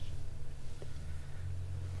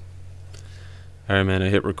Alright, man, I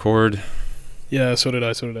hit record. Yeah, so did I.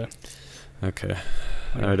 Okay.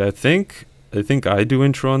 Alright, I think I do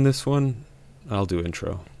intro on this one. I'll do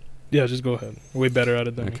intro. Yeah, just go ahead. Way better at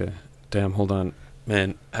it than me. Okay. Damn, hold on.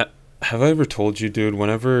 Man, have I ever told you, dude,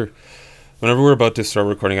 whenever we're about to start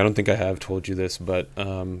recording, I don't think I have told you this, but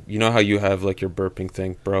you know how you have like your burping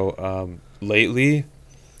thing, bro? Lately,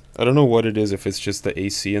 I don't know what it is, if it's just the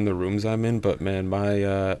AC in the rooms I'm in, but man,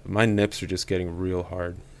 my nips are just getting real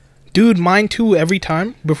hard. Dude, mine too, every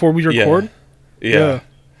time before we record. Yeah.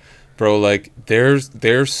 Bro, like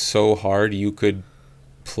they're so hard you could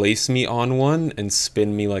place me on one and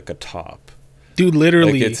spin me like a top. Dude,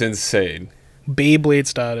 literally. Like, it's insane. Beyblade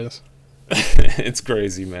status. It's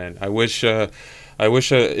crazy, man. I wish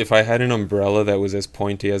if I had an umbrella that was as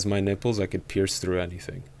pointy as my nipples, I could pierce through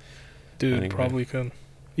anything. Dude, anyway. Probably could.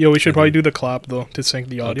 Yo, we should probably do the clap though to sync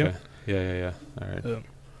the audio. Okay. Yeah. All right. Yeah.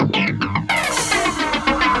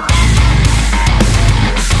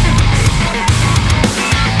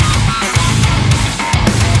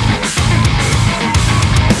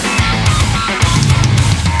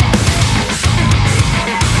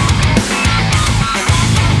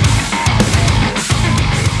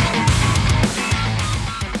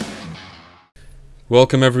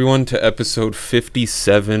 Welcome, everyone, to episode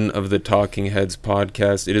 57 of the Talking Heads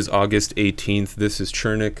podcast. It is August 18th. This is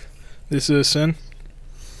Chernik. This is Sin.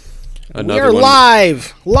 Another We're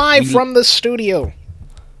live from the studio.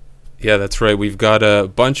 Yeah, that's right. We've got a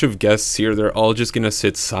bunch of guests here. They're all just going to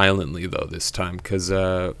sit silently, though, this time, because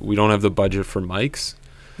we don't have the budget for mics.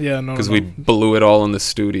 Yeah, no. Because we blew it all in the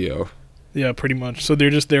studio. Yeah, pretty much. So they're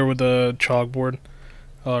just there with a chalkboard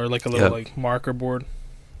or like a little like marker board,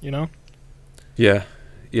 you know? Yeah,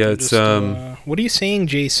 it's just, what are you saying,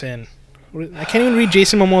 Jason? I can't even read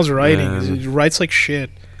Jason Momoa's writing. He writes like shit.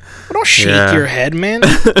 Well, don't shake your head, man.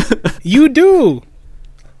 You do.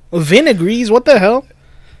 Vin agrees. What the hell?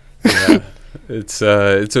 Yeah, it's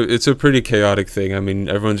a pretty chaotic thing. I mean,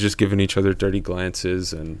 everyone's just giving each other dirty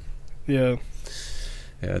glances, and yeah,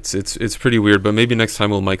 it's pretty weird. But maybe next time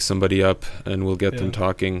we'll mic somebody up and we'll get them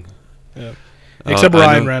talking. Yeah, except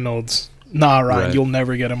Ryan Reynolds. Nah, Ryan, right. You'll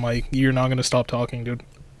never get a mic. You're not going to stop talking, dude.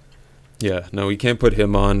 Yeah, no, we can't put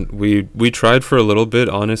him on. We tried for a little bit,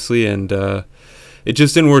 honestly, and it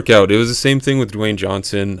just didn't work out. It was the same thing with Dwayne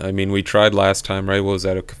Johnson. I mean, we tried last time, right? What was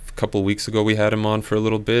that, a couple weeks ago we had him on for a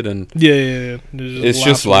little bit? And yeah. It's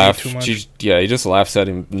just laugh. He just laughs at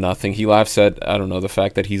him, nothing. He laughs at, I don't know, the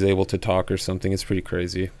fact that he's able to talk or something. It's pretty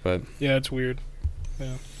crazy, but... Yeah, it's weird.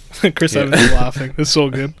 Yeah. Chris Evans is laughing. It's so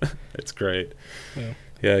good. It's great. Yeah.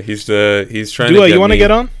 Yeah, he's trying to get you want to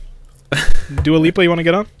get on? Dua Lipa, you want to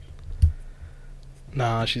get on?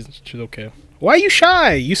 Nah, she's okay. Why are you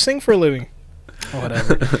shy? You sing for a living. Oh,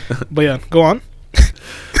 whatever. But yeah, go on.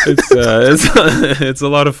 It's a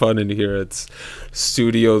lot of fun in here. It's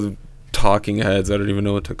studio talking heads. I don't even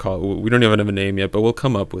know what to call it. We don't even have a name yet, but we'll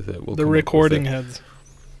come up with it. The recording heads.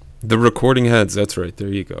 The recording heads. That's right. There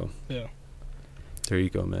you go. Yeah. There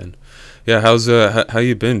you go, man. Yeah, how's how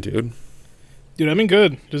you been, dude? Dude, I've been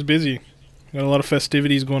good. Just busy. Got a lot of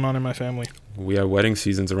festivities going on in my family. We have wedding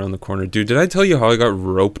seasons around the corner. Dude, did I tell you how I got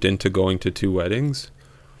roped into going to 2 weddings?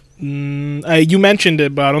 You mentioned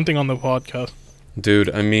it, but I don't think on the podcast. Dude,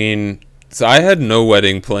 I mean, so I had no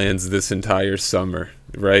wedding plans this entire summer,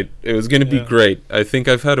 right? It was going to be great. I think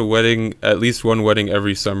I've had a wedding, at least one wedding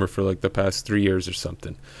every summer for like the past 3 years or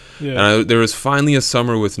something. Yeah. And there was finally a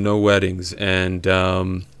summer with no weddings, and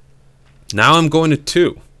now I'm going to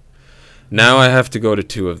 2. Now I have to go to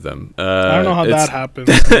 2 of them. I don't know how that happened.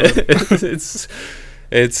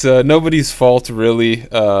 It's nobody's fault, really.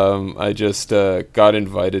 I just got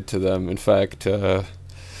invited to them. In fact, I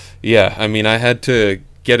mean, I had to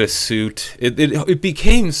get a suit. It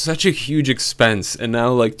became such a huge expense, and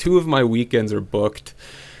now like 2 of my weekends are booked.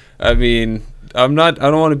 I mean, I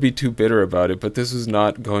don't want to be too bitter about it, but this is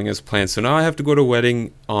not going as planned. So now I have to go to a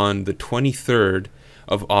wedding on the 23rd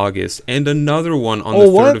of August and another one on the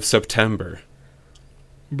 3rd of September.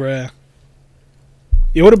 Bruh.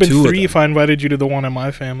 It would have been 3 if I invited you to the one in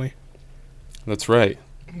my family. That's right.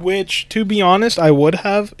 Which, to be honest, I would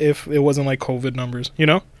have if it wasn't like COVID numbers, you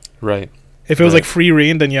know? Right. If it was like free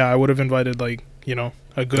reign, then yeah, I would have invited like, you know,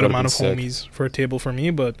 a good amount of homies for a table for me,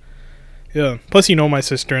 but yeah. Plus, you know my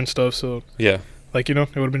sister and stuff, so yeah. Like, you know,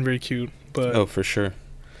 it would have been very cute. But oh, for sure.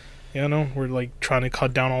 Yeah, no, we're like trying to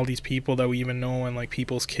cut down all these people that we even know and like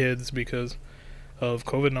people's kids because of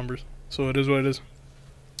COVID numbers. So it is what it is.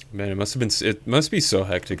 Man, it must be so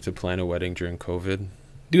hectic to plan a wedding during COVID.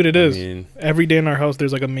 Dude, it is. Mean, every day in our house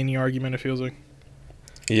there's like a mini argument, it feels like.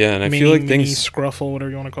 Yeah, and I feel like mini scruffle, whatever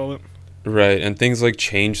you want to call it. Right, and things like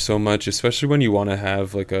change so much, especially when you want to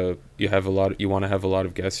have like you want to have a lot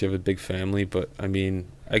of guests, you have a big family, but I mean,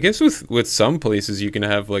 I guess with some places you can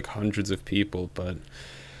have like hundreds of people, but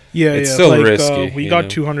Yeah, it's yeah. still Like risky. we You got know?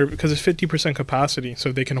 200 because it's 50% capacity, so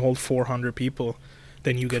if they can hold 400 people,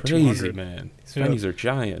 then you get Crazy, 200. man. These Yeah. venues are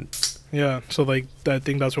giant. Yeah, so like I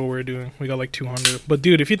think that's what we're doing. We got like 200. But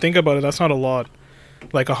dude, if you think about it, that's not a lot.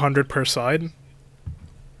 Like 100 per side.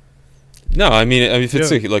 No, I mean if it's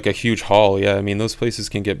Yeah. like a huge hall, yeah, I mean those places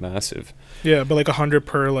can get massive. Yeah, but like 100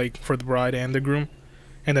 per like for the bride and the groom.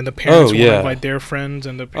 And then the parents want to yeah. invite their friends,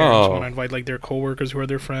 and the parents Oh. want to invite like their coworkers who are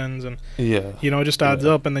their friends, and Yeah. you know, it just adds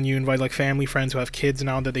Yeah. up. And then you invite like family friends who have kids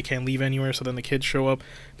now that they can't leave anywhere, so then the kids show up.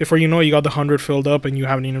 Before you know it, you got the 100 filled up, and you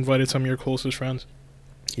haven't even invited some of your closest friends.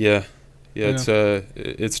 Yeah. Yeah.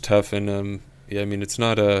 It's tough, and yeah, I mean it's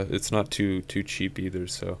not too cheap either,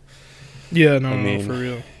 so Yeah, no, I no, mean, for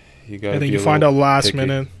real. you got to And then be you a find out little last picky.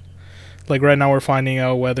 minute. Like right now, we're finding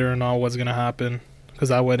out whether or not what's gonna happen, because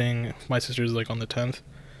that wedding, my sister's like on the 10th.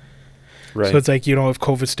 Right. So it's like, you know, if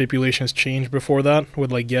COVID stipulations change before that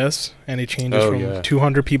with like guests, and it changes Oh, from yeah.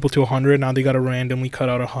 200 people to 100, now they gotta randomly cut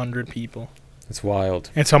out 100 people It's wild.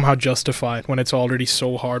 and somehow justify it when it's already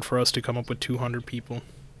so hard for us to come up with 200 people.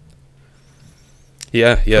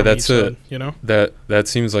 Yeah, from that's each side, you know. that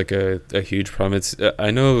seems like a huge problem. It's I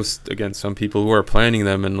know again some people who are planning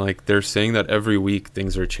them, and like they're saying that every week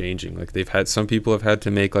things are changing. Like some people have had to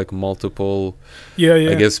make like multiple Yeah,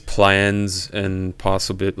 yeah. I guess plans and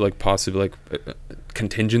possibly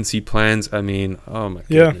contingency plans. I mean, oh my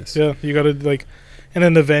Yeah, goodness. yeah. You gotta like, and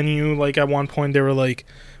then the venue. Like at one point they were like,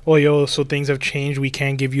 "Oh, yo, so things have changed. We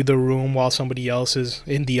can't give you the room while somebody else is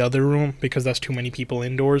in the other room because that's too many people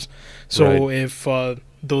indoors. So if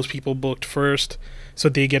those people booked first, so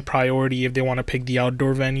they get priority if they want to pick the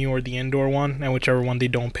outdoor venue or the indoor one, and whichever one they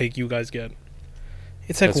don't pick, you guys get."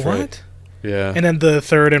 It's like That's what? right. Yeah. And then the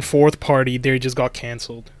third and fourth party, they just got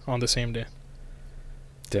canceled on the same day.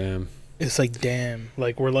 Damn. It's like, damn,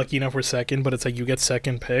 like we're lucky enough we're second, but it's like you get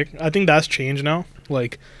second pick. I think that's changed now.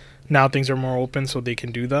 Like now things are more open, so they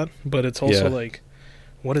can do that. But it's also Yeah. like,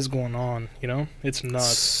 what is going on? You know, it's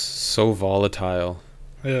nuts. So volatile.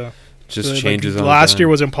 Yeah, Just like, changes on a last year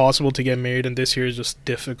dime. was impossible to get married, and this year is just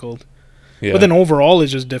difficult. Yeah. But then overall,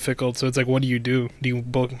 it's just difficult. So it's like, what do? Do you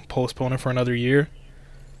postpone it for another year?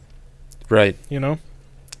 Right. You know,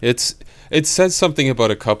 It says something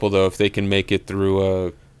about a couple though if they can make it through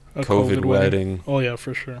a a COVID wedding. Oh yeah,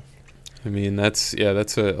 for sure. I mean that's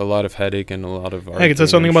a lot of headache and a lot of Heck, it arguing, says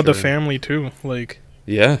something I'm about the sure. family too. Like,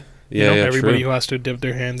 Yeah. you Yeah, know, yeah, everybody true. who has to dip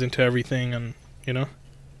their hands into everything, and you know,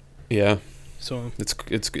 Yeah. so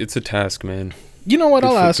It's a task, man. you know what?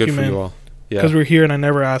 I'll ask Good you, for man. you all. Yeah. Because we're here and I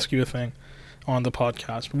never ask you a thing on the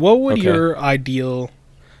podcast. What would Okay. your ideal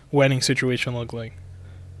wedding situation look like?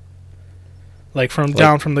 Like from Like-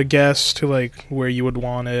 down from the guests to like where you would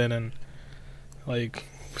want it, and like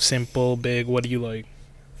simple, big. What do you like?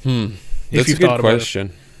 That's If a you've good thought about it.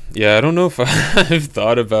 question. Yeah, I don't know if I've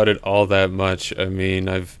thought about it all that much. I mean,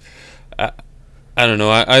 I don't know.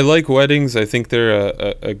 I like weddings. I think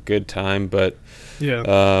they're a good time, but Yeah,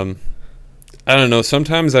 I don't know.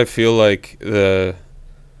 Sometimes I feel like the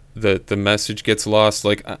message gets lost.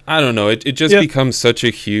 Like I don't know. It just Yeah. becomes such a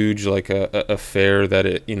huge like a affair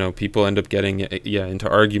that people end up getting into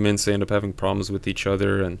arguments. They end up having problems with each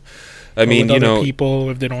other, and I Or mean with other people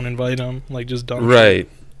if they don't invite them, like just dumb shit.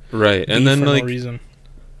 right, and Beef then for like no reason.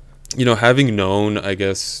 having known I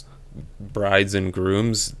guess brides and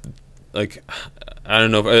grooms, like I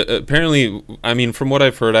don't know. Apparently, I mean from what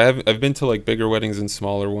I've heard, I've been to like bigger weddings and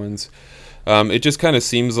smaller ones. It just kind of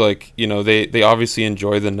seems like they obviously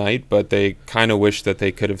enjoy the night, but they kind of wish that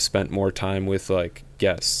they could have spent more time with like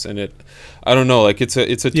guests, and I don't know, like it's a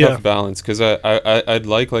Yeah. tough balance because I'd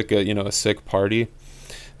like a sick party,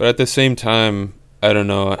 but at the same time I don't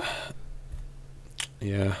know.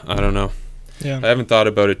 Yeah, I don't know. Yeah, I haven't thought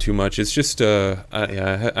about it too much. It's just I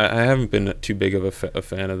haven't been too big of a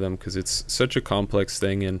fan of them because it's such a complex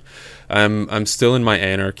thing, and I'm still in my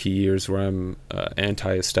anarchy years where I'm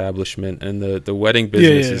anti-establishment, and the wedding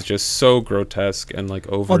business yeah. is just so grotesque and like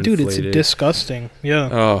overinflated. oh dude, it's disgusting. Yeah.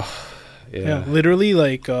 Oh, Yeah, yeah. literally,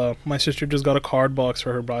 like, my sister just got a card box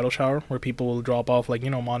for her bridal shower where people will drop off, like,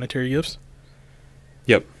 monetary gifts.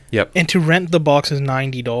 Yep. And to rent the box is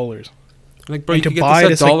 $90. Like, bro, And you to can buy get it,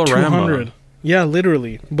 this it's at like Dollarama. $200. Yeah,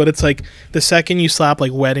 literally. But it's like, the second you slap,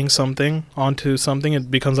 like, wedding something onto something, it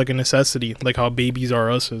becomes like a necessity. Like how Babies R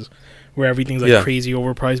Us is, where everything's, like, Yeah. crazy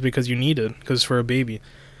overpriced because you need it, because it's for a baby.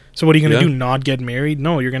 So what are you going to Yeah. do, not get married?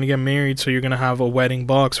 No, you're going to get married, so you're going to have a wedding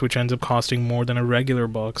box, which ends up costing more than a regular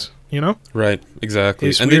box, you know? Right, exactly.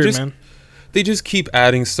 It's And weird, they just man. they just keep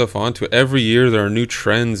adding stuff onto it. Every year there are new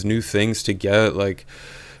trends, new things to get, like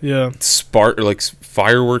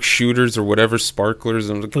fireworks shooters or whatever, sparklers.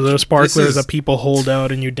 And those are sparklers that people hold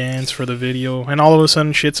out and you dance for the video, and all of a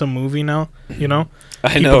sudden shit's a movie now. You know,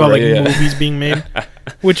 I know, got, right? Like movies being made,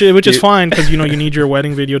 which is fine because you know you need your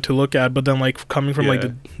wedding video to look at. But then like coming from like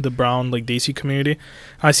the brown like Desi community,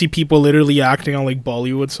 I see people literally acting on like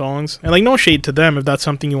Bollywood songs, and like no shade to them. If that's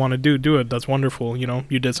something you want to do it. That's wonderful. You know,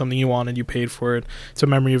 you did something you wanted, you paid for it. It's a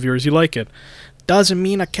memory of yours. You like it. Doesn't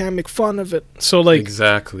mean I can't make fun of it. So like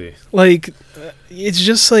exactly, like it's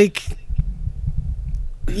just like,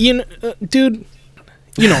 you know, dude,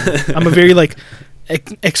 you know, I'm a very like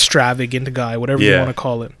extravagant guy, whatever you want to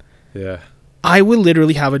call it. Yeah, I will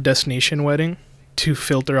literally have a destination wedding to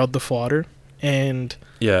filter out the fodder, and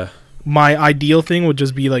my ideal thing would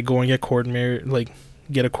just be like going get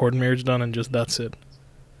get a court marriage done, and just that's it.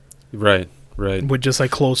 Right. With just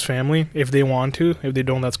like close family, if they want to. If they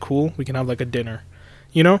don't, that's cool. We can have like a dinner,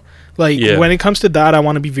 you know. Like when it comes to that, I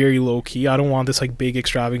want to be very low key. I don't want this like big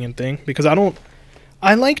extravagant thing because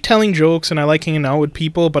I like telling jokes and I like hanging out with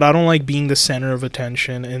people, but I don't like being the center of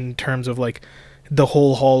attention in terms of like the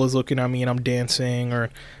whole hall is looking at me and I'm dancing,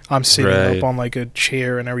 or I'm sitting up on like a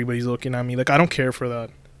chair and everybody's looking at me. Like I don't care for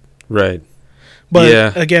that. Right.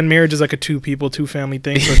 But again, marriage is like a two family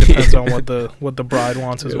thing, so it depends on what the bride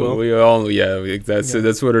wants as well. We all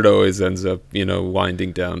that's what it always ends up, you know,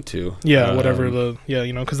 winding down to. Yeah, whatever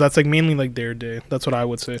you know, because that's like mainly like their day. That's what I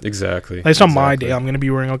would say. Exactly. Like, it's not my day. I'm gonna be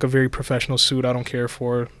wearing like a very professional suit. I don't care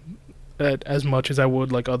for it as much as I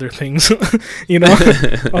would like other things, you know.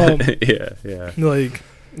 Like.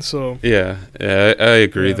 So I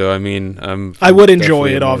agree though. I mean, I would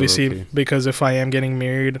enjoy it obviously because if I am getting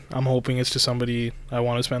married, I'm hoping it's to somebody I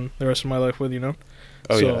want to spend the rest of my life with, you know.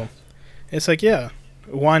 It's like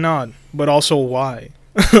why not? But also why?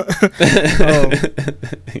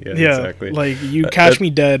 Exactly. Like you catch me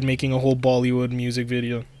dead making a whole Bollywood music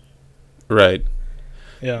video. Right.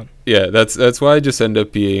 Yeah. Yeah, that's why I just end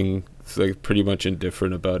up being like pretty much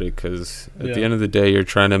indifferent about it, because at the end of the day you're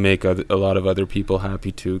trying to make a lot of other people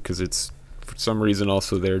happy too, because it's for some reason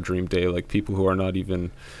also their dream day. Like people who are not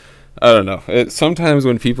even, I don't know, sometimes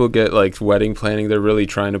when people get like wedding planning, they're really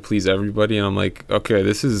trying to please everybody, and I'm like, okay,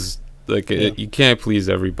 this is like you can't please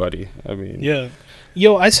everybody. I mean,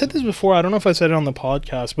 yo, I said this before, I don't know if I said it on the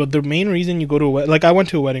podcast, but the main reason you go to like I went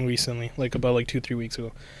to a wedding recently, like about like 2-3 weeks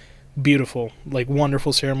ago. Beautiful, like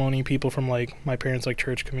wonderful ceremony, people from like my parents' like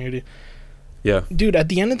church community. Yeah, dude, at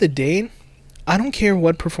the end of the day, I don't care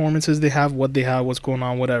what performances they have, what they have, what's going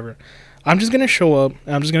on, whatever. I'm just gonna show up,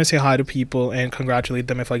 I'm just gonna say hi to people and congratulate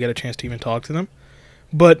them if I get a chance to even talk to them.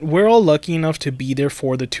 But we're all lucky enough to be there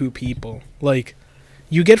for the two people. Like,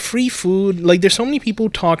 you get free food. Like, there's so many people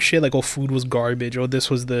who talk shit like, oh, food was garbage, oh, this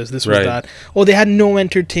was this was that, oh, they had no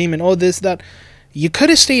entertainment, oh, this, that. You could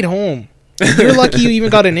have stayed home. You're lucky you even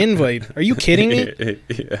got an invite. Are you kidding me?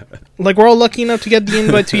 Yeah. Like, we're all lucky enough to get the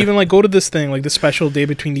invite to even like go to this thing, like the special day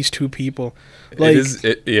between these two people. Like,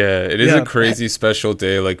 it is a crazy special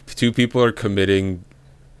day. Like, two people are committing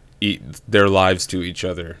their lives to each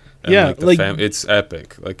other. And like it's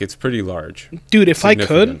epic. Like, it's pretty large. Dude, if I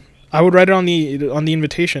could, I would write it on the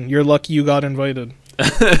invitation. You're lucky you got invited.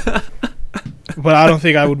 But I don't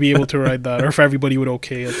think I would be able to write that, or if everybody would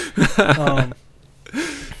okay it.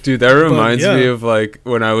 Dude, that reminds me of like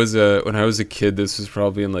when I was a kid. This was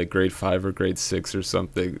probably in like grade 5 or grade 6 or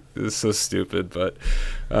something. This is so stupid, but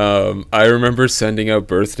I remember sending out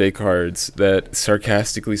birthday cards that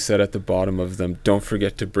sarcastically said at the bottom of them, "Don't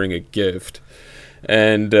forget to bring a gift."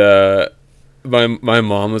 And my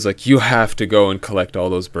mom was like, "You have to go and collect all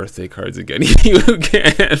those birthday cards again. You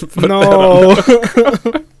can't put that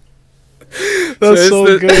on." That's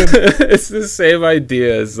so good. It's the same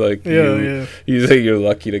idea as like you say you're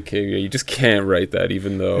lucky to came here. You just can't write that,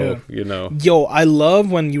 even though you know. Yo, I love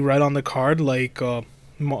when you write on the card like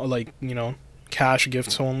you know, cash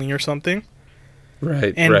gifts only or something.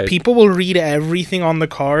 Right. And people will read everything on the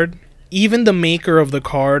card, even the maker of the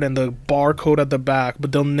card and the barcode at the back,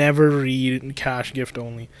 but they'll never read cash gift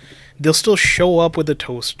only. They'll still show up with a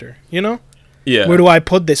toaster, you know? Yeah. Where do I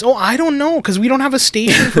put this? Oh, I don't know, because we don't have a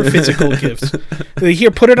station for physical gifts.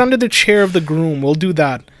 Here, put it under the chair of the groom. We'll do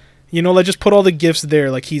that. You know, let's just put all the gifts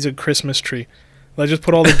there like he's a Christmas tree. Let's just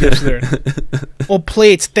put all the gifts there. Oh,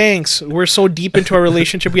 plates, thanks. We're so deep into our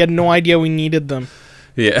relationship, we had no idea we needed them.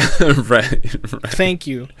 Yeah, right. Thank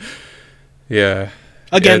you. Yeah.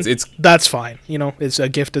 Again, that's fine. You know, it's a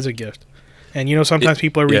gift is a gift. And, you know, sometimes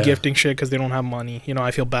people are regifting shit because they don't have money. You know,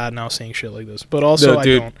 I feel bad now saying shit like this. But also, I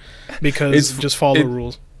don't. Because just follow the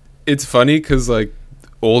rules. It's funny because, like,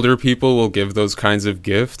 older people will give those kinds of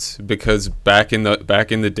gifts because back in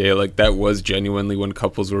the day, like, that was genuinely when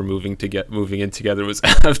couples were moving in together, was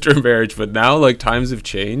after marriage. But now, like, times have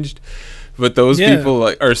changed. But those people,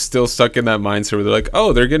 like, are still stuck in that mindset where they're like,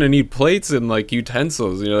 oh, they're gonna need plates and, like,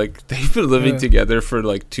 utensils. And you're like, they've been living together for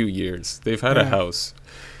like 2 years. They've had a house.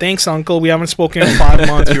 Thanks, uncle. We haven't spoken in 5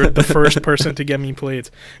 months. You're the first person to get me plates.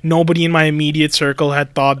 Nobody in my immediate circle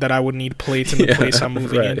had thought that I would need plates in the place I'm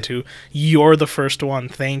moving into. You're the first one.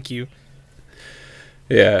 Thank you.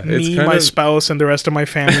 Yeah. Me, my spouse, and the rest of my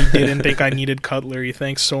family didn't think I needed cutlery.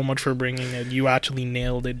 Thanks so much for bringing it. You actually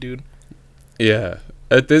nailed it, dude. Yeah.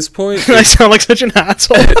 At this point... I sound like such an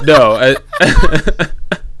asshole. No.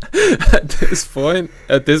 At this point,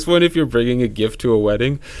 if you're bringing a gift to a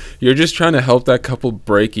wedding, you're just trying to help that couple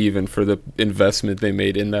break even for the investment they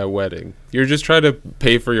made in that wedding. You're just trying to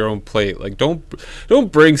pay for your own plate. Like,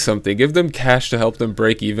 don't bring something. Give them cash to help them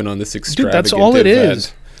break even on this extravagant event. Dude, that's all it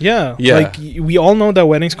is. Yeah. Like, we all know that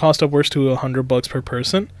weddings cost upwards to $100 per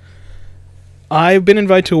person. I've been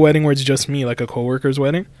invited to a wedding where it's just me, like a coworker's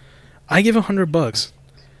wedding. I give $100.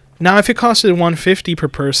 Now, if it costed $150 per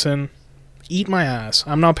person, eat my ass.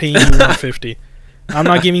 I'm not paying you $150. I'm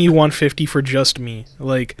not giving you $150 for just me.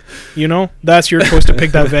 Like, you know, that's your choice to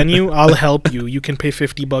pick that venue. I'll help you. You can pay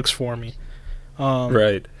 $50 for me.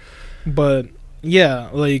 Right. But yeah,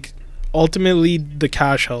 like, ultimately the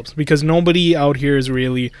cash helps because nobody out here is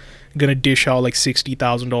really gonna dish out like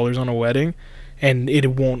 $60,000 on a wedding, and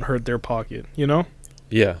it won't hurt their pocket. You know?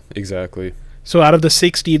 Yeah. Exactly. So out of the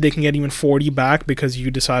 60, they can get even 40 back because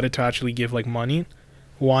you decided to actually give like money.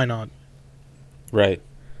 Why not? Right.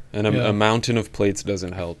 And a mountain of plates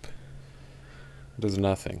doesn't help. It does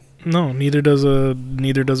nothing. No, neither does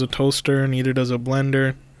a toaster, neither does a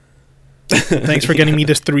blender. Thanks for getting me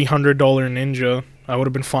this $300 Ninja. I would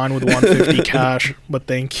have been fine with $150 cash, but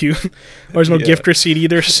thank you. There's no gift receipt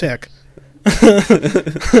either. Sick.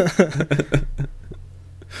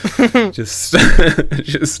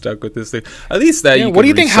 just stuck with this thing. At least that. What do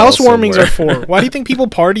you think housewarmings are for? Why do you think people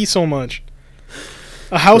party so much?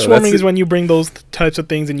 A housewarming is when you bring those types of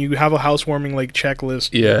things and you have a housewarming like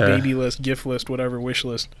checklist, baby list, gift list, whatever, wish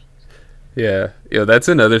list. Yeah, that's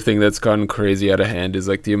another thing that's gotten crazy out of hand is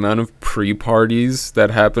like the amount of pre-parties that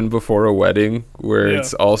happen before a wedding where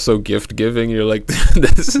it's also gift giving. You're like,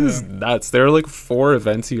 this is nuts. There are like 4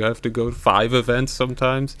 events you have to go, 5 events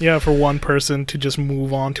sometimes. Yeah, for one person to just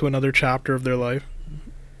move on to another chapter of their life.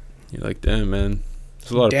 You're like, damn, man.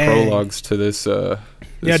 There's a lot of prologues to this.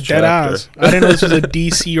 Dead ass. I didn't know this was a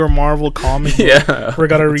DC or Marvel comic book. We're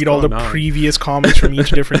gonna read all the previous comics from each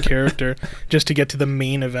different character just to get to the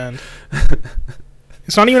main event.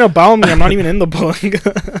 It's not even about me. I'm not even in the book.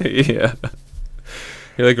 Yeah.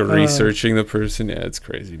 You're like researching the person. Yeah, it's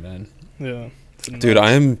crazy, man. Yeah. Dude,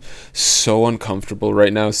 I am so uncomfortable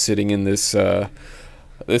right now sitting in this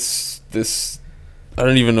this I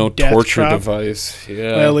don't even know, torture device.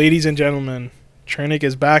 Yeah. Well, ladies and gentlemen, Chernik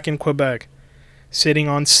is back in Quebec, sitting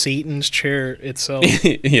on Satan's chair itself.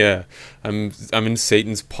 Yeah, I'm in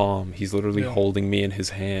Satan's palm. He's literally holding me in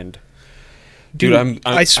his hand. Dude,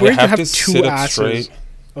 I swear you have 2 asses.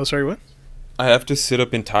 Oh, sorry, what? I have to sit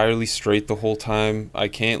up entirely straight the whole time. I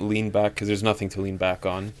can't lean back because there's nothing to lean back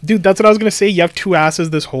on. Dude, that's what I was going to say. You have 2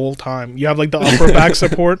 asses this whole time. You have, like, the upper back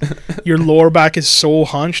support. Your lower back is so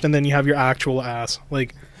hunched, and then you have your actual ass.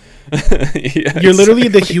 Like, you're literally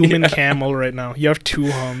the human camel right now. You have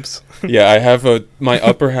 2 humps. Yeah, I have my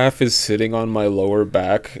upper half is sitting on my lower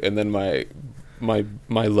back, and then my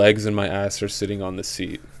legs and my ass are sitting on the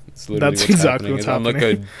seat. That's exactly what's happening. I'm like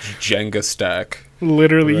a Jenga stack.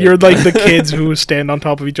 Literally, you're like the kids who stand on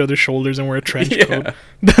top of each other's shoulders and wear a trench coat.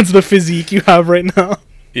 That's the physique you have right now.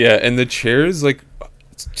 Yeah, and the chairs, like,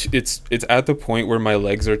 it's at the point where my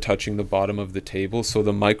legs are touching the bottom of the table, so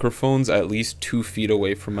the microphone's at least 2 feet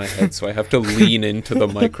away from my head, so I have to lean into the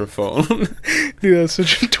microphone. Dude, that's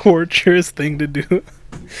such a torturous thing to do.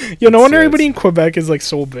 No wonder everybody in Quebec is like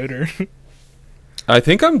so bitter. I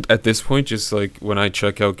think I'm at this point just like when I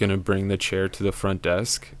check out gonna bring the chair to the front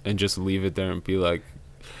desk and just leave it there and be like,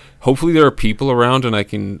 hopefully there are people around and I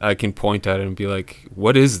can point at it and be like,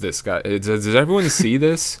 what is this guy? Does everyone see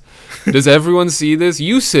this? Does everyone see this?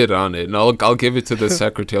 You sit on it, and I'll give it to the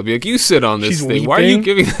secretary. I'll be like, you sit on this thing. Weeping. Why are you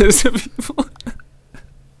giving this to people?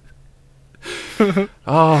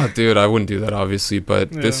 Oh, dude, I wouldn't do that obviously, but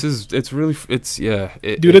dude, it's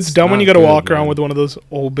dumb when you gotta walk around with one of those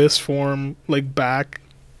Obis form like back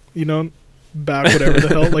whatever the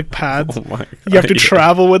hell, like pads. Oh my God, you have to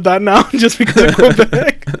travel with that now just because of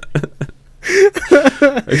Quebec.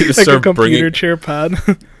 Like a computer chair pad.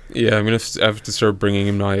 Yeah, I'm gonna have to start bringing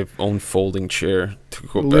in my own folding chair to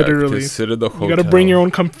go Literally. back to sit at the hotel. You gotta bring your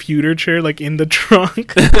own computer chair, like, in the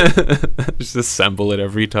trunk. Just assemble it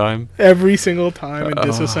every time. Every single time and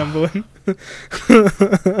disassemble it.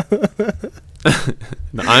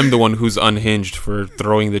 I'm the one who's unhinged for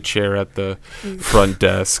throwing the chair at the front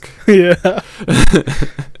desk. Yeah.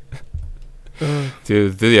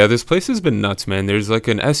 Dude, yeah, this place has been nuts, man. There's like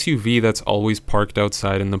an SUV that's always parked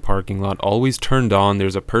outside in the parking lot, always turned on.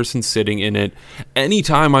 There's a person sitting in it.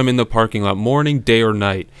 Anytime I'm in the parking lot, morning, day, or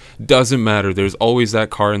night, doesn't matter. There's always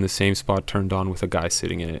that car in the same spot turned on with a guy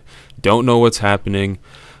sitting in it. Don't know what's happening.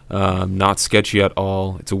 Not sketchy at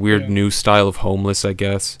all. It's a weird new style of homeless, I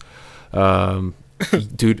guess.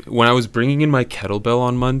 Dude, when I was bringing in my kettlebell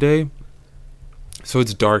on Monday, so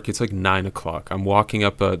it's dark, it's like 9 o'clock. I'm walking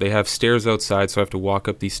up, they have stairs outside, so I have to walk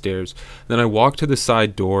up these stairs. Then I walk to the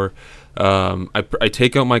side door. I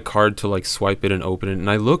take out my card to like swipe it and open it, and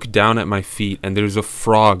I look down at my feet, and there's a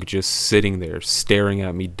frog just sitting there staring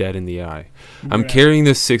at me dead in the eye. I'm carrying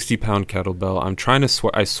this 60-pound kettlebell. I'm trying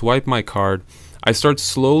to I swipe my card. I start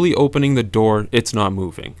slowly opening the door. It's not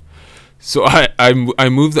moving. So I'm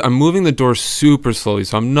moving the door super slowly,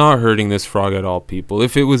 so I'm not hurting this frog at all, people.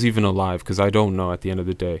 If it was even alive, because I don't know at the end of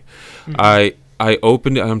the day. I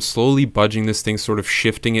opened it. I'm slowly budging this thing, sort of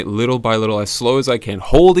shifting it little by little, as slow as I can,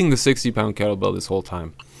 holding the 60-pound kettlebell this whole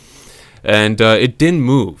time. And it didn't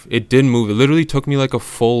move. It didn't move. It literally took me like a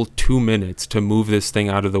full 2 minutes to move this thing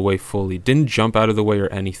out of the way fully. Didn't jump out of the way or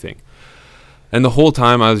anything. And the whole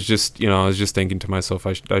time I was just thinking to myself,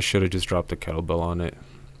 I should have just dropped the kettlebell on it.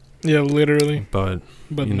 Yeah, literally. But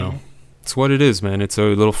you know, it's what it is, man. It's a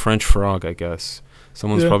little French frog, I guess.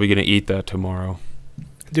 Someone's probably going to eat that tomorrow.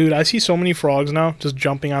 Dude, I see so many frogs now just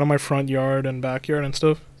jumping out of my front yard and backyard and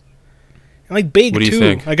stuff. And like big, too. What do you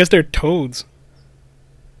think? I guess they're toads.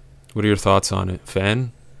 What are your thoughts on it?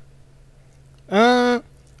 Fan? I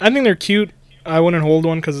think they're cute. I wouldn't hold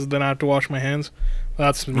one because then I have to wash my hands.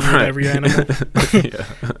 That's me with every animal.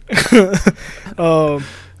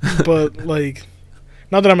 But like,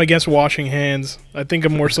 not that I'm against washing hands. I think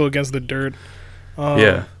I'm more so against the dirt.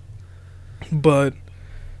 Yeah. But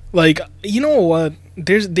like, you know what?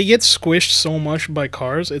 They get squished so much by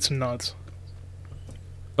cars. It's nuts.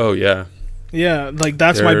 Oh yeah. Yeah, like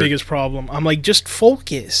that's my biggest problem. I'm like, just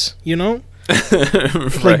focus, you know?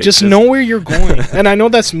 Right, like just know where you're going. And I know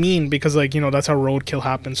that's mean because, like, you know, that's how roadkill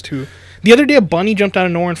happens too. The other day a bunny jumped out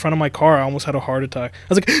of nowhere in front of my car. I almost had a heart attack.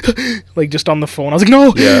 I was like like just on the phone. I was like,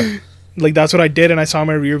 no. Yeah. Like that's what I did, and I saw in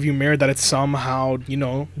my rear view mirror that it somehow, you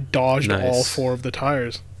know, dodged all 4 of the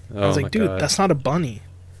tires. I was like, dude, that's not a bunny.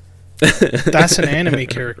 That's an anime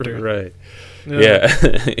character. Right. Yeah.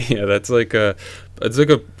 Yeah, that's like a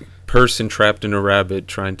person trapped in a rabbit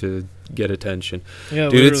trying to get attention. Yeah,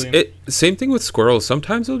 dude, literally. Same thing with squirrels.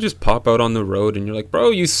 Sometimes they'll just pop out on the road and you're like, bro,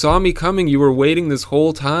 you saw me coming. You were waiting this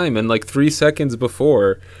whole time, and like 3 seconds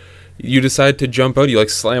before you decide to jump out, you like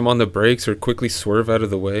slam on the brakes or quickly swerve out of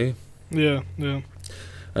the way. Yeah.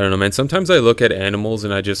 I don't know, man. Sometimes I look at animals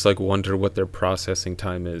and I just like wonder what their processing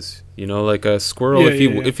time is. You know, like a squirrel,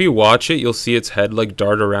 if you watch it, you'll see its head like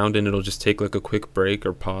dart around and it'll just take like a quick break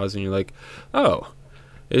or pause, and you're like, oh,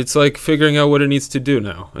 it's like figuring out what it needs to do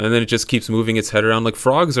now. And then it just keeps moving its head around. Like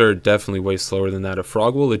frogs are definitely way slower than that. A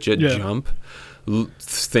frog will legit jump,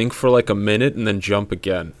 think for like a minute, and then jump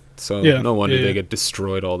again. So no wonder they get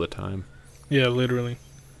destroyed all the time. Yeah, literally.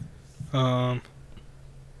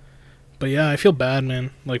 But yeah, I feel bad,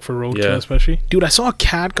 man. Like for roadkill, especially. Dude, I saw a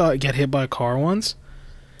cat get hit by a car once.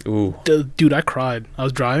 Ooh. Dude, I cried. I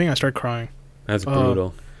was driving. I started crying. That's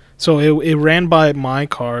brutal. So it ran by my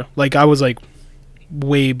car. Like I was like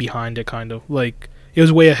way behind it, kind of. Like it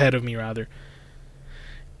was way ahead of me, rather.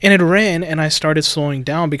 And it ran, and I started slowing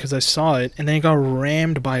down because I saw it, and then it got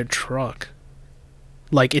rammed by a truck.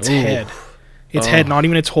 Like its head. Its head, not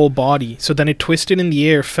even its whole body. So then it twisted in the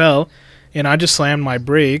air, fell, and I just slammed my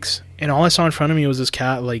brakes. And all I saw in front of me was this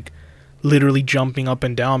cat, like, literally jumping up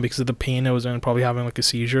and down because of the pain it was in, probably having, like, a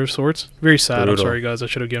seizure of sorts. Very sad. Brutal. I'm sorry, guys. I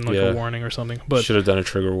should have given, like, a warning or something. But should have done a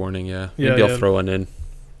trigger warning, Maybe I'll throw one in.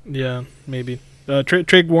 Yeah, maybe.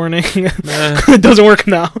 Trig warning. It doesn't work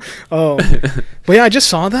now. But yeah, I just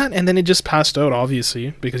saw that, and then it just passed out,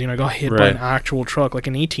 obviously, because, you know, I got hit by an actual truck, like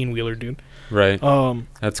an 18-wheeler, dude. Right.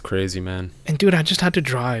 That's crazy, man. And, dude, I just had to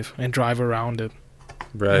drive around it.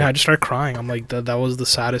 Right. Yeah, I just started crying. I'm like, that was the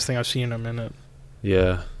saddest thing I've seen in a minute.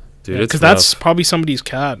 Yeah. Dude, it's because that's probably somebody's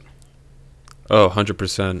cat. Oh,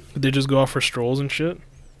 100%. They just go out for strolls and shit.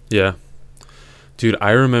 Yeah. Dude,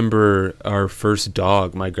 I remember our first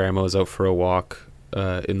dog. My grandma was out for a walk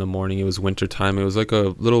in the morning. It was winter time. It was like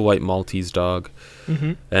a little white Maltese dog.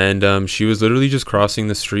 Mm-hmm. And she was literally just crossing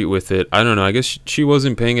the street with it. I don't know. I guess she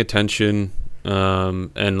wasn't paying attention.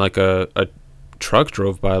 And like a truck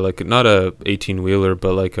drove by, like not a 18-wheeler,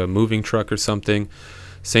 but like a moving truck or something.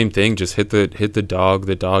 Same thing, just hit the dog.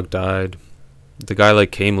 The dog died. The guy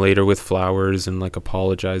like came later with flowers and like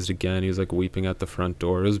apologized again. He was like weeping at the front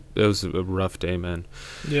door. It was a rough day, man.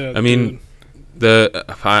 Yeah. I mean,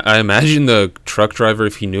 I imagine the truck driver,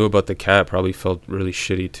 if he knew about the cat, probably felt really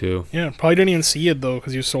shitty too. Yeah, probably didn't even see it though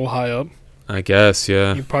because he was so high up. I guess,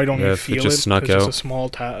 yeah. You probably don't even feel it. Just snuck out. It's just a small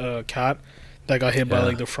cat that got hit by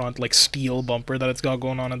like the front like steel bumper that it's got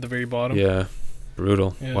going on at the very bottom. Yeah,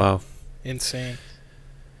 brutal. Yeah. Wow, insane.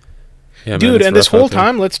 Yeah, dude, man, and this whole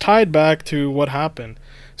time, let's tie it back to what happened.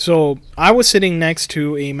 So I was sitting next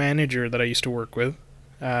to a manager that I used to work with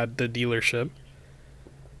at the dealership,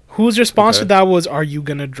 whose response to that was, "Are you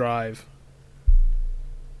gonna drive?"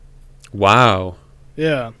 Wow.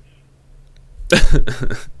 Yeah.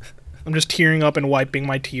 I'm just tearing up and wiping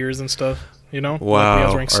my tears and stuff. You know?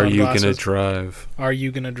 Wow. Like are you gonna drive? Are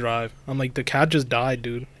you gonna drive? I'm like, the cat just died,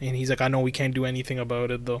 dude. And he's like, I know we can't do anything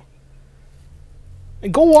about it though.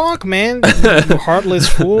 Go walk, man. You heartless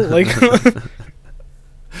fool. Like,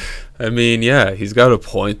 I mean, yeah, he's got a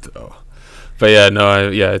point though. But yeah, no,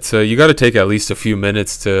 it's you got to take at least a few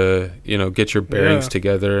minutes to, get your bearings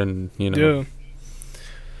together and,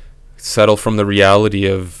 settle from the reality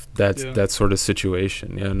of that sort of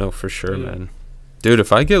situation. Yeah, no, for sure, man. Dude,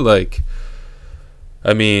 if I get like,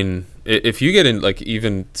 I mean, if you get in like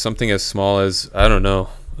even something as small as, I don't know,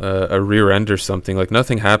 a rear end or something, like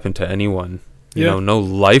nothing happened to anyone. You know, no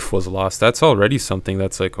life was lost. That's already something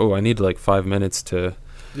that's like, oh, I need like 5 minutes to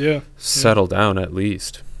settle down at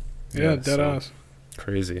least. Yeah, dead ass.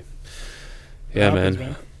 Crazy. Yeah,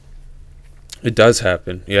 man. It does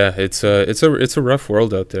happen. Yeah, it's a rough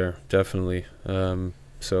world out there, definitely.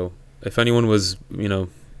 So if anyone was,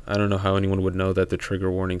 I don't know how anyone would know that the trigger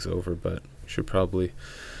warning's over, but should probably,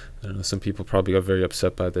 I don't know, some people probably got very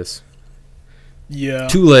upset by this. Yeah.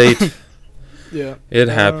 Too late. Yeah. It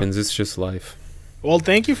happens. It's just life. Well,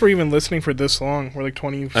 thank you for even listening for this long. We're like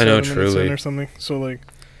 27 minutes in or something. So, like,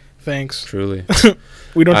 thanks. Truly.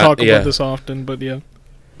 We don't talk about this often, but yeah.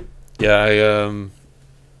 Yeah,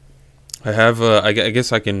 I have, I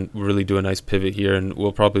guess I can really do a nice pivot here, and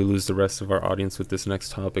we'll probably lose the rest of our audience with this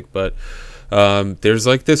next topic, but there's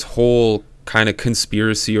like this whole kind of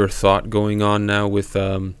conspiracy or thought going on now with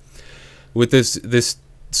this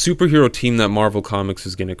superhero team that Marvel Comics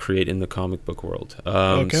is going to create in the comic book world.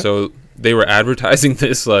 So they were advertising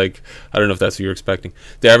this, like, I don't know if that's what you're expecting.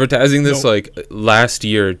 They're advertising this like last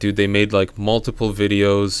year, dude. They made like multiple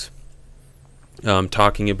videos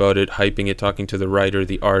talking about it, hyping it, talking to the writer,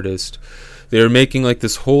 the artist. They were making like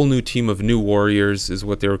this whole new team of New Warriors is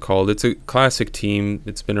what they were called. It's a classic team.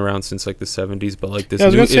 It's been around since like the 70s, but like this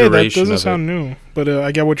new iteration that doesn't sound new, but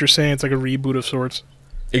I get what you're saying. It's like a reboot of sorts.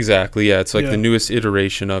 Exactly, yeah. It's like the newest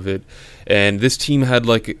iteration of it. And this team had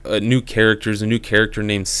like new characters, a new character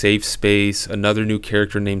named Safe Space, another new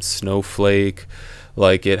character named Snowflake.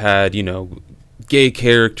 Like it had, gay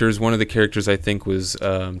characters. One of the characters I think was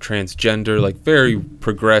transgender, like very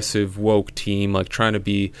progressive, woke team, like trying to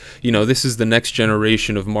be, this is the next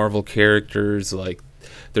generation of Marvel characters. Like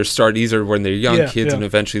these are when they're young kids and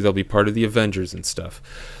eventually they'll be part of the Avengers and stuff.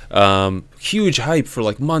 Huge hype for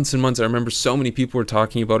like months and months. I remember so many people were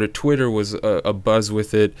talking about it. Twitter was a buzz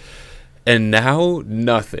with it, and now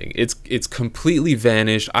nothing. It's completely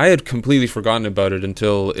vanished. I had completely forgotten about it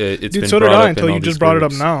until it's been brought up. Until you just brought it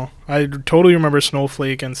up now. I totally remember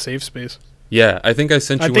Snowflake and Safe Space. Yeah, I think I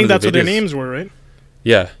sent you. I think that's what their names were, right?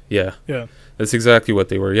 Yeah. That's exactly what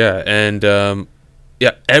they were. Yeah, and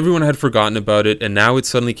everyone had forgotten about it, and now it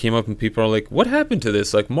suddenly came up, and people are like, "What happened to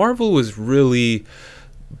this?" Like Marvel was really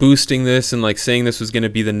boosting this and like saying this was going to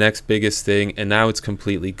be the next biggest thing, and now it's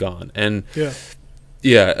completely gone. And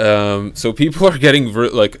so people are getting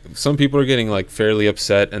some people are getting like fairly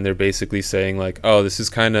upset, and they're basically saying like, oh, this is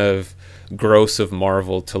kind of gross of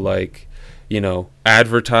Marvel to like,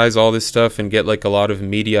 advertise all this stuff and get like a lot of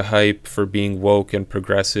media hype for being woke and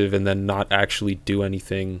progressive, and then not actually do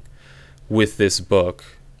anything with this book.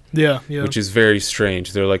 Yeah. Which is very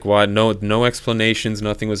strange. They're like, why? No explanations.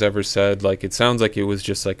 Nothing was ever said. Like, it sounds like it was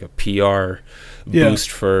just like a PR boost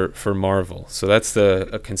for Marvel. So that's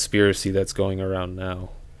a conspiracy that's going around now,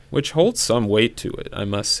 which holds some weight to it, I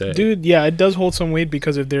must say. Dude, yeah, it does hold some weight,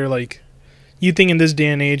 because if they're like, you think in this day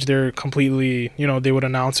and age they're completely, they would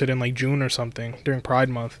announce it in like June or something during Pride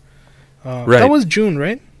Month. Right. That was June,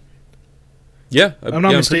 right? Yeah. I'm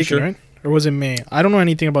not mistaken, right? Or was it May? I don't know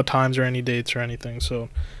anything about times or any dates or anything, so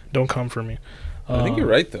don't come for me. I think you're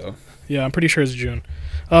right though. Yeah, I'm pretty sure it's June.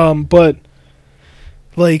 But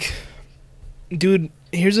like, dude,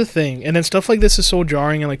 here's the thing, and then stuff like this is so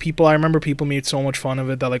jarring, and like people, I remember people made so much fun of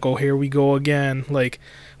it that like, oh, here we go again, like,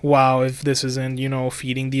 wow, if this isn't, you know,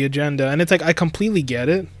 feeding the agenda. And it's like, I completely get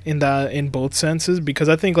it in that, in both senses, because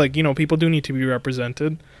I think like, you know, people do need to be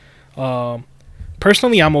represented.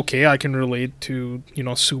 Personally, I'm okay. I can relate to, you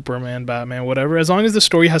know, Superman, Batman, whatever. As long as the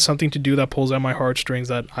story has something to do that pulls at my heartstrings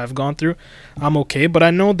that I've gone through, I'm okay. But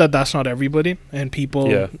I know that that's not everybody. And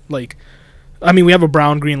people, like, I mean, we have a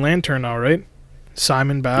brown Green Lantern now, right?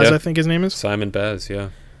 Simon Baz, I think his name is. Simon Baz, yeah.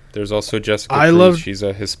 There's also Jessica Cruz. She's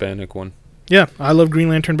a Hispanic one. Yeah, I love Green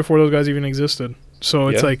Lantern before those guys even existed. So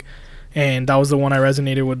it's like, and that was the one I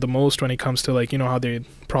resonated with the most when it comes to, like, you know, how they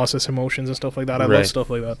process emotions and stuff like that. I love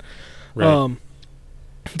stuff like that. Right.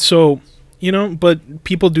 So, you know, but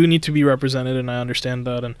people do need to be represented, and I understand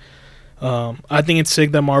that. And I think it's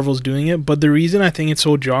sick that Marvel's doing it. But the reason I think it's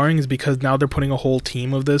so jarring is because now they're putting a whole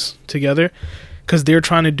team of this together, because they're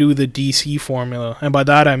trying to do the DC formula. And by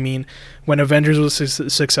that I mean, when Avengers was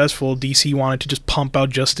successful, DC wanted to just pump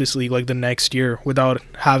out Justice League like the next year without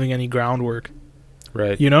having any groundwork.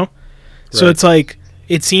 Right. You know? So it's like,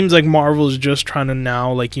 it seems like Marvel's just trying to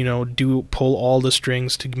now, like, you know, pull all the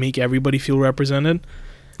strings to make everybody feel represented.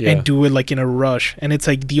 And do it like in a rush. And it's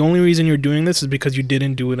like, the only reason you're doing this is because you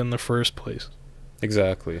didn't do it in the first place.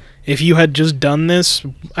 Exactly. If you had just done this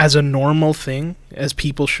as a normal thing, as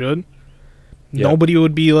people should, nobody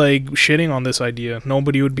would be like shitting on this idea.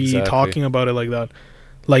 Nobody would be talking about it like that.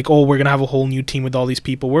 Like, oh, we're gonna have a whole new team with all these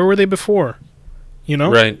people. Where were they before? You know?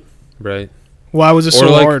 Right. Why was it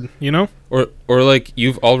so hard? You know? Or like,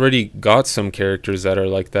 you've already got some characters that are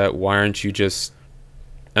like that. Why aren't you just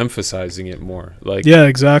emphasizing it more? Like,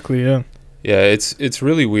 exactly. It's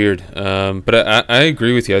really weird. But I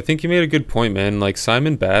agree with you. I think you made a good point, man. Like,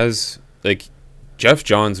 Simon Baz, like, Jeff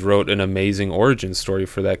Johns wrote an amazing origin story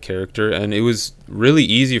for that character, and it was really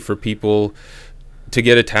easy for people to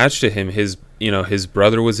get attached to him. His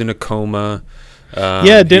brother was in a coma.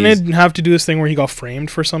 Didn't it have to do this thing where he got framed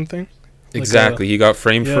for something? Exactly. He got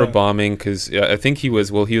framed for a bombing because I think he was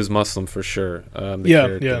Muslim for sure.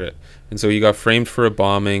 And so he got framed for a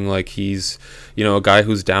bombing. Like, he's, you know, a guy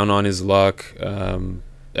who's down on his luck. And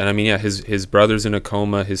I mean, his brother's in a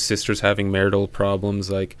coma. His sister's having marital problems.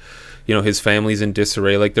 Like, you know, his family's in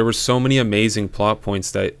disarray. Like, there were so many amazing plot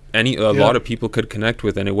points that a lot of people could connect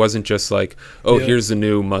with. And it wasn't just like, oh, here's the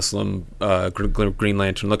new Muslim Green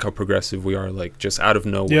Lantern. Look how progressive we are. Like, just out of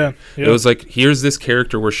nowhere. It was like, here's this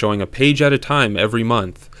character we're showing a page at a time every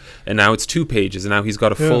month. And now it's 2 pages, and now he's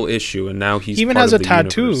got a full issue, and now he's even has a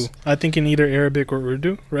tattoo. Universe. I think in either Arabic or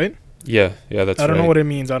Urdu, right? Yeah, that's right. I don't know what it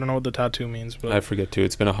means. I don't know what the tattoo means, but I forget too.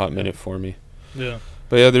 It's been a hot minute for me. Yeah.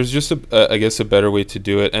 But yeah, there's just I guess a better way to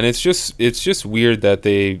do it, and it's just weird that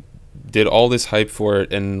they did all this hype for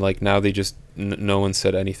it, and like now they just no one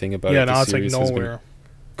said anything about it. Yeah, now it's like nowhere.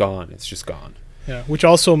 Gone. It's just gone. Yeah, which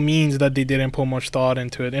also means that they didn't put much thought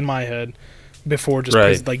into it in my head. Before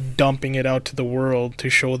just like dumping it out to the world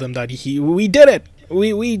to show them that we did it,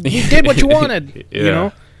 we did what you wanted.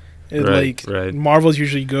 You know, Marvel's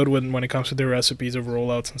usually good when it comes to their recipes of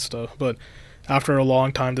rollouts and stuff. But after a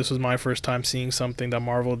long time, this was my first time seeing something that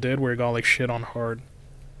Marvel did where it got like shit on hard.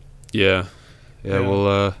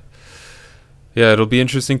 Well, it'll be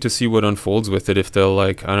interesting to see what unfolds with it. If they'll,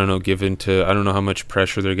 like, I don't know, give into, I don't know how much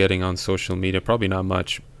pressure they're getting on social media. Probably not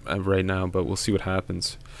much right now, but we'll see what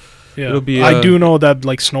happens. Yeah, it'll be, I do know that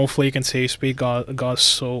like Snowflake and Safe Space got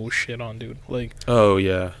so shit on, dude. Like, oh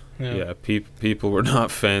yeah. People were not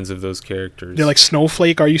fans of those characters. They're like,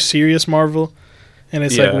 Snowflake, are you serious, Marvel? And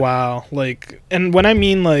it's like, wow, like, and when I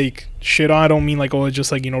mean like shit, I don't mean like, oh, it's just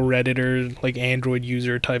like, you know, Redditor, like Android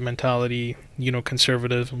user type mentality, you know,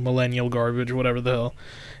 conservative millennial garbage, whatever the hell,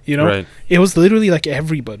 you know. It was literally like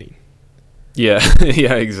everybody. Yeah,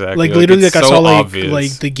 exactly. Like literally, like I saw like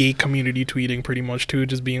the gay community tweeting pretty much too,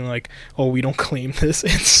 just being like, "Oh, we don't claim this."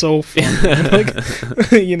 It's so fun,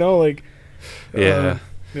 like, you know, like,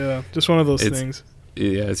 just one of those things.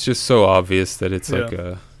 Yeah, it's just so obvious that it's like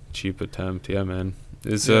a cheap attempt. Yeah, man,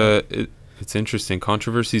 it's interesting.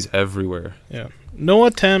 Controversies everywhere. Yeah, no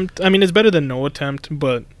attempt. I mean, it's better than no attempt,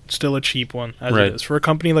 but still a cheap one as it is for a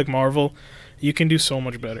company like Marvel. You can do so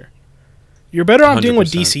much better. You're better off doing what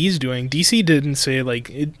DC's doing. DC didn't say, like...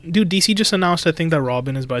 Dude, DC just announced, I think, that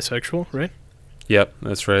Robin is bisexual, right? Yep,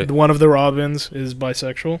 that's right. One of the Robins is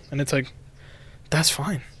bisexual, and it's like, that's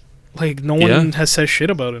fine. Like, no one has said shit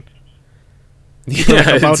about it.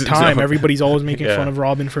 Like, about time. Everybody's always making fun of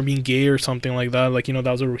Robin for being gay or something like that. Like, you know,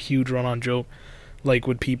 that was a huge run-on joke. Like,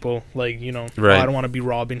 with people. Like, you know, oh, I don't want to be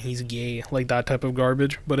Robin, he's gay. Like, that type of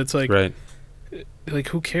garbage. But it's like... like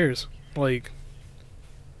who cares? Like,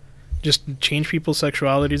 just change people's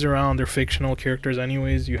sexualities around. They're fictional characters,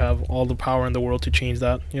 anyways. You have all the power in the world to change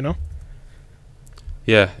that. You know?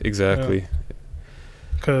 Yeah, exactly.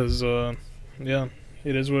 Because, yeah,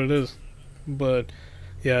 it is what it is. But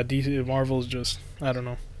yeah, DC Marvel's just, I don't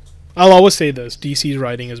know. I'll always say this: DC's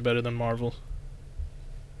writing is better than Marvel's.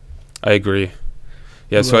 I agree.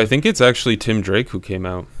 Yeah, so I think it's actually Tim Drake who came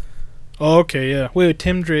out. Oh, okay, yeah. Wait,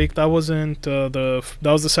 Tim Drake. That wasn't that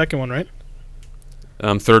was the second one, right?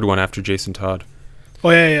 Third one after Jason Todd.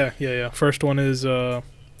 Oh yeah. First one is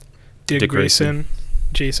Dick Grayson.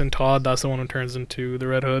 Jason Todd. That's the one who turns into the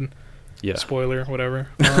Red Hood. Yeah. Spoiler, whatever.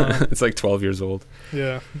 It's like 12 years old.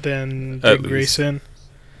 Yeah. Then Dick Grayson,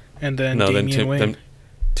 and then Damian Wayne.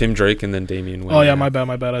 Tim Drake and then Damian Wayne. Oh yeah, my bad.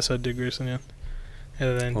 I said Dick Grayson, yeah.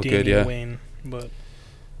 And then Damian Wayne, but.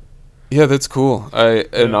 Yeah, that's cool.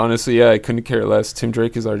 And honestly, I couldn't care less. Tim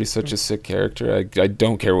Drake is already such a sick character. I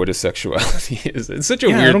don't care what his sexuality is. It's such a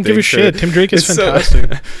weird thing. I don't give a shit. Tim Drake is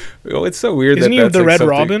fantastic. It's so weird. Isn't he the Red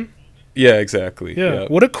Robin? Yeah, exactly. Yeah.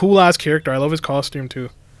 What a cool ass character. I love his costume too.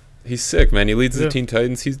 He's sick, man. He leads the Teen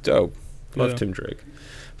Titans. He's dope. Love Tim Drake.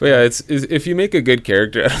 But yeah, it's if you make a good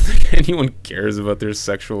character, I don't think anyone cares about their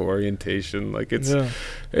sexual orientation. Like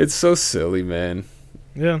it's so silly, man.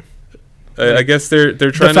 Yeah. I guess they're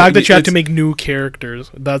trying. The fact that you have to make new characters,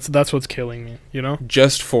 that's what's killing me. You know.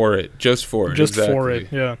 Just for it.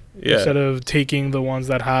 Yeah. Instead of taking the ones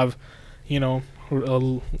that have, you know,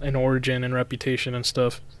 an origin and reputation and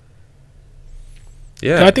stuff.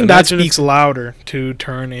 Yeah. I think that speaks louder to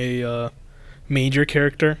turn a major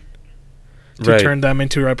character. To turn them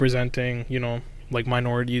into representing, you know, like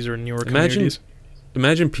minorities or newer communities.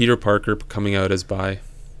 Imagine Peter Parker coming out as bi.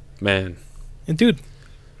 Man. And dude,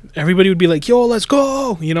 everybody would be like, yo, let's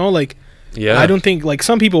go. You know, like, yeah. I don't think, like,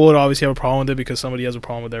 some people would obviously have a problem with it because somebody has a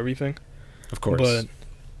problem with everything. Of course.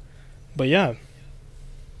 But yeah.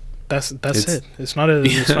 That's it. It's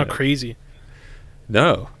not crazy.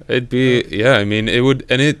 No. It'd be, I mean, it would,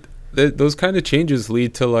 and those kind of changes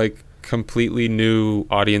lead to, like, completely new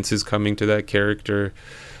audiences coming to that character,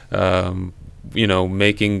 you know,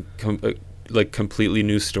 making like completely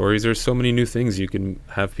new stories. There's so many new things you can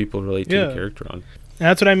have people relate to the character on. And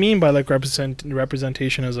that's what I mean by like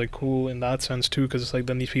representation is like cool in that sense too, because it's like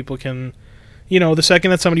then these people can, you know, the second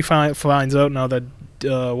that somebody finds out now that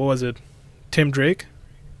what was it, Tim Drake,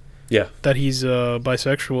 that he's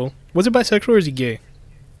bisexual. Was it bisexual or is he gay?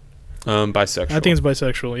 Bisexual. I think it's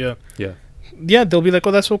bisexual. Yeah. Yeah, they'll be like,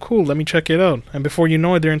 oh, that's so cool. Let me check it out. And before you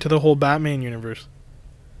know it, they're into the whole Batman universe.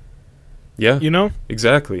 Yeah. You know?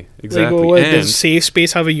 Exactly. Like, does Safe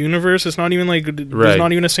Space have a universe? It's not even like, there's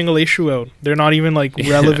not even a single issue out. They're not even like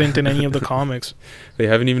relevant in any of the comics. They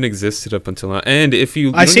haven't even existed up until now. And if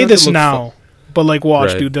you I say this now, but like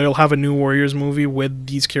watch, dude, they'll have a new Warriors movie with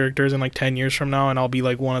these characters in like 10 years from now, and I'll be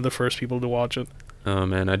like one of the first people to watch it. Oh,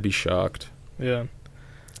 man, I'd be shocked. Yeah.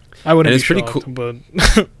 I wouldn't be shocked, pretty cool.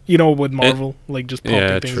 But you know, with Marvel, like just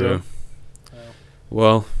popping things out.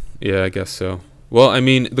 Well, yeah, I guess so. Well, I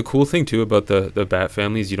mean, the cool thing too about the Bat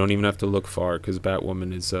family is you don't even have to look far because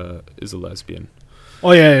Batwoman is a lesbian.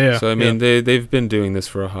 Oh yeah. So I mean, they've been doing this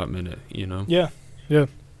for a hot minute, you know. Yeah.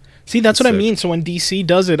 See, that's what I mean. So when DC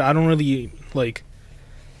does it, I don't really like.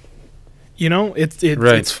 You know,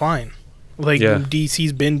 it's fine. Like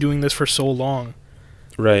DC's been doing this for so long.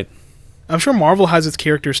 Right. I'm sure Marvel has its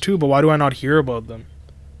characters too, but why do I not hear about them?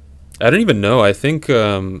 I don't even know. I think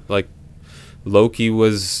like Loki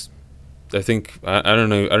was. I think I don't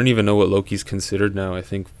know. I don't even know what Loki's considered now. I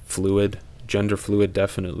think gender fluid,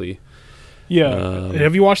 definitely. Yeah.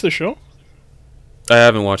 Have you watched the show? I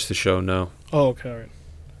haven't watched the show. No. Oh, okay. All right.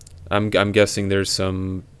 I'm guessing there's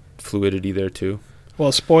some fluidity there too.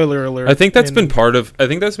 Well, spoiler alert. I think that's been part of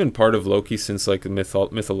Loki since like the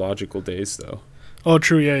mythological days, though. Oh,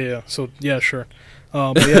 true. Yeah. So yeah, sure.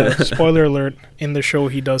 But yeah, spoiler alert. In the show,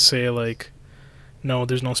 he does say like, "No,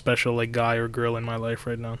 there's no special like guy or girl in my life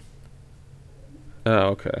right now." Oh,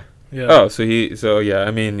 okay. Yeah. Oh, so yeah.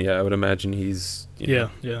 I mean, yeah. I would imagine he's. Yeah.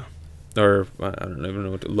 Or I don't even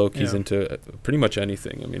know what Loki's into. Pretty much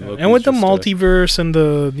anything. I mean, Loki's and with the multiverse and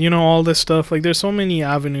the all this stuff, like there's so many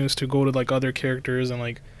avenues to go to like other characters and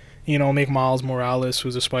like, make Miles Morales,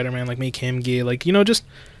 who's a Spider-Man, like make him gay. Like just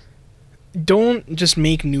don't just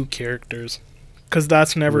make new characters, because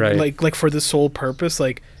that's never like for the sole purpose.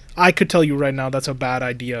 Like I could tell you right now that's a bad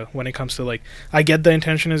idea when it comes to like, I get the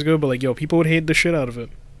intention is good, but like people would hate the shit out of it.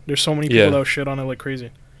 There's so many people that would shit on it like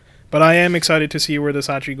crazy. But I am excited to see where this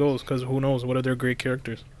actually goes, because who knows? What are their great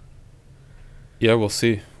characters? Yeah, we'll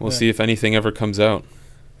see. We'll see if anything ever comes out.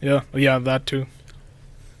 Yeah, that too.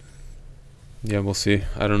 Yeah, we'll see.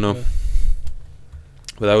 I don't know.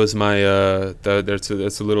 But that was my that's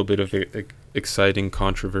a little bit of exciting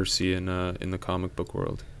controversy in the comic book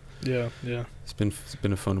world. Yeah. It's been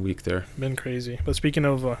a fun week there. Been crazy. But speaking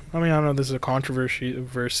of, I mean, I don't know, this is a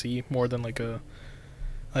controversy more than like a,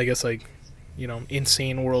 I guess like,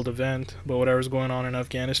 insane world event. But whatever's going on in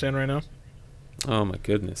Afghanistan right now. Oh my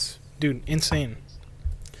goodness, dude, insane.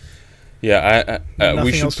 Yeah,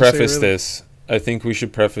 we should preface really. this. I think we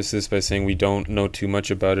should preface this by saying we don't know too much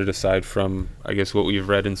about it aside from, I guess, what we've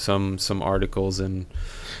read in some articles and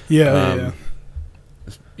seen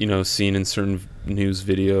in certain news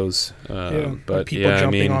videos. But people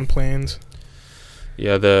jumping on planes.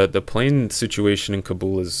 Yeah, the plane situation in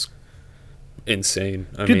Kabul is insane.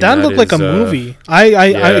 Dude, that looked like a movie.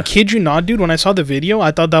 I kid you not, dude. When I saw the video,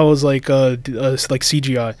 I thought that was like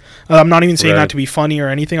CGI. I'm not even saying that to be funny or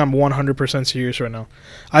anything. I'm 100% serious right now.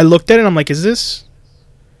 I looked at it and I'm like, is this...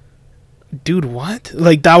 Dude, what?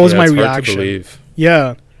 Like, that was my reaction. Hard to believe.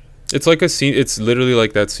 Yeah. It's like a scene. It's literally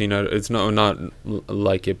like that scene. It's not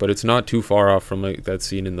like it, but it's not too far off from like that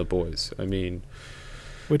scene in The Boys. I mean...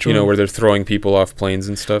 Which one? Where they're throwing people off planes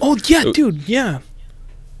and stuff. Oh, yeah, dude, yeah.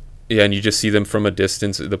 Yeah, and you just see them from a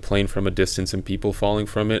distance, the plane from a distance, and people falling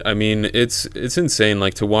from it. I mean, it's insane.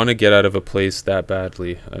 Like, to want to get out of a place that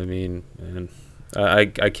badly. I mean, man, I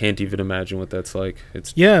can't even imagine what that's like.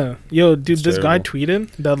 Dude, this guy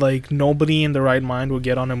tweeted that like nobody in the right mind would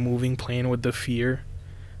get on a moving plane with the fear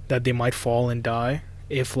that they might fall and die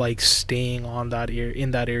if like staying on that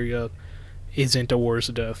in that area isn't a worse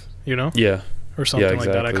death. Yeah. Or something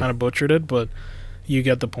like that. I kind of butchered it, but you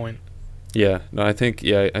get the point. Yeah, no, I think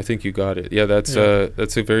you got it. Yeah, that's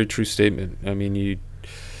a very true statement. I mean,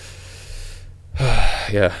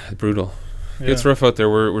 brutal. Yeah. It's rough out there.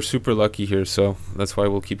 We're super lucky here, so that's why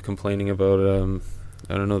we'll keep complaining about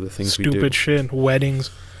I don't know, the things we do. Stupid shit,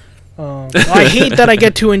 weddings. I hate that I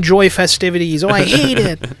get to enjoy festivities. Oh, I hate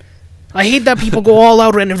it. I hate that people go all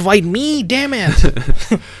out and invite me. Damn it.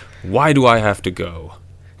 Why do I have to go?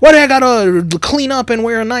 Why do I gotta clean up and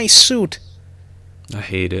wear a nice suit? I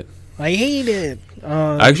hate it.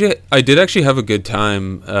 Actually, I did actually have a good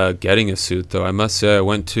time getting a suit, though. I must say, I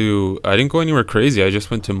didn't go anywhere crazy. I just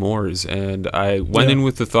went to Moore's, and I went in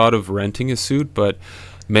with the thought of renting a suit. But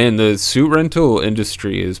man, the suit rental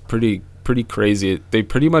industry is pretty crazy. They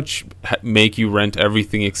pretty much make you rent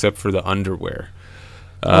everything except for the underwear.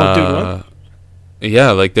 Dude, what? Yeah,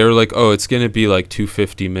 like they were like, oh, it's gonna be like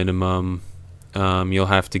 $250 minimum. You'll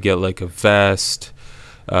have to get like a vest.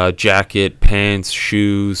 Jacket, pants,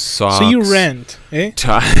 shoes, socks. So you rent, eh?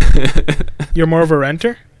 You're more of a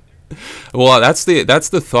renter? Well, that's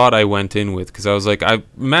the thought I went in with, because I was like, I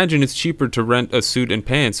imagine it's cheaper to rent a suit and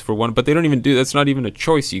pants for one, but they don't even do that's not even a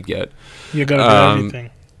choice you get. You gotta do everything.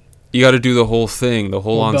 You gotta do the whole thing, the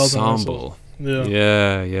whole ensemble.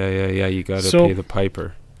 Yeah. You gotta pay the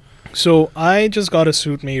piper. So I just got a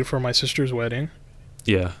suit made for my sister's wedding.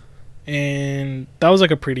 Yeah. And that was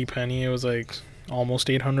like a pretty penny. It was like almost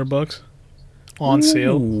 $800 on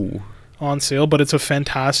sale, but it's a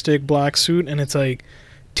fantastic black suit, and it's like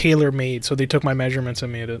tailor made, so they took my measurements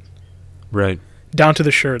and made it right down to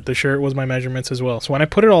the shirt was my measurements as well. So when I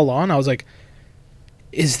put it all on, I was like,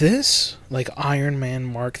 is this like Iron Man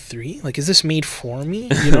Mark III? Like, is this made for me?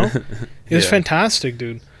 It was fantastic,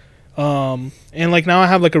 dude. And like now I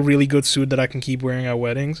have like a really good suit that I can keep wearing at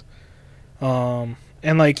weddings.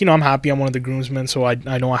 And, like, I'm happy I'm one of the groomsmen, so I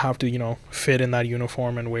know I have to, fit in that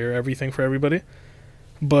uniform and wear everything for everybody.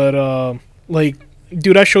 But, like,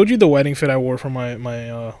 dude, I showed you the wedding fit I wore for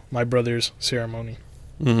my brother's ceremony.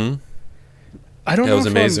 Mm-hmm. I don't know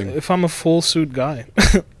if I'm a full suit guy.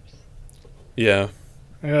 Yeah.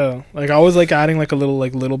 Yeah. Like, I was, like, adding, like, a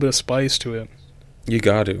little bit of spice to it. You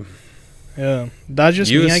got to. Yeah. That's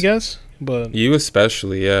just me, I guess. But you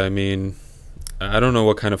especially, yeah. I mean... I don't know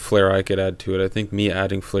what kind of flair I could add to it. I think me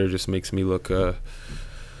adding flair just makes me look, I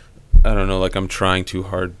don't know, like I'm trying too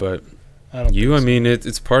hard. But I mean,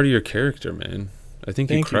 it's part of your character, man. I think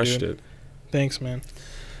you crushed it. Thanks, man.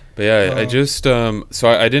 But yeah, I just, so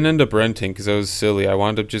I didn't end up renting because I was silly. I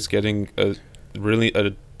wound up just getting a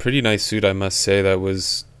pretty nice suit, I must say, that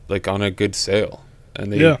was like on a good sale.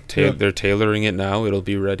 And they're tailoring it now. It'll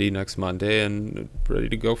be ready next Monday and ready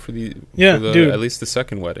to go for at least the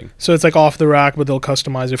second wedding. So it's like off the rack, but they'll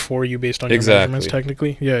customize it for you based on your measurements,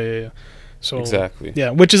 technically. Yeah. So exactly.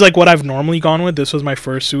 Yeah, which is like what I've normally gone with. This was my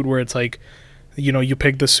first suit where it's like, you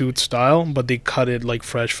pick the suit style, but they cut it like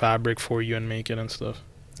fresh fabric for you and make it and stuff.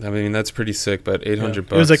 I mean, that's pretty sick, but $800.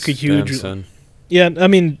 It was like a huge. Son. Yeah, I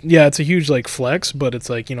mean, yeah, it's a huge like flex, but it's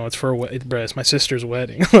like it's for it's my sister's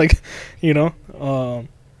wedding, like, and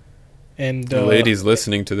the ladies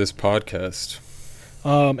listening to this podcast.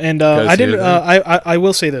 I didn't. hear that? I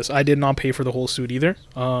will say this: I did not pay for the whole suit either.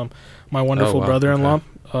 My wonderful wow,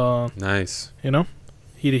 brother-in-law. Nice. You know,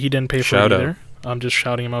 he didn't pay for Shout it out. either. I'm just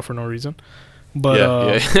shouting him out for no reason. But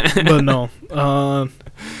Yeah. but no.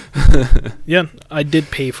 Yeah, I did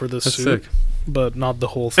pay for the That's suit, sick. but not the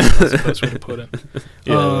whole thing. That's the best way to put it.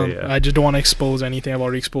 Yeah. I just don't want to expose anything. I've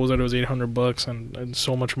already exposed that it was $800 and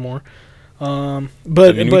so much more. But I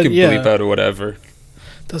mean, but we can yeah, bleep out or whatever.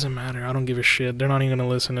 doesn't matter. I don't give a shit. They're not even gonna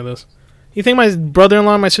listen to this. You think my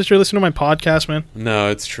brother-in-law and my sister listen to my podcast, man? No,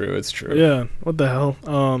 it's true. It's true. Yeah. What the hell?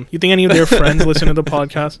 You think any of their friends listen to the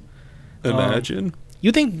podcast? Imagine.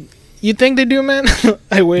 You think they do, man?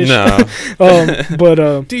 I wish. No.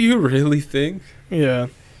 But Do you really think? yeah.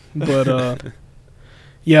 But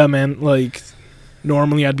yeah, man. Like,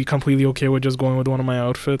 normally I'd be completely okay with just going with one of my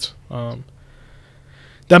outfits.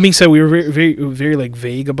 That being said, we were very, very, very like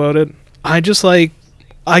vague about it. I just like.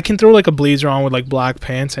 I can throw like a blazer on with like black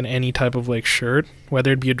pants and any type of like shirt,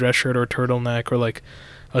 whether it be a dress shirt or a turtleneck or like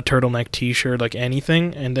a turtleneck t-shirt, like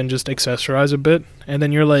anything, and then just accessorize a bit, and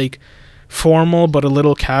then you're like formal but a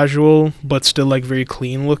little casual but still like very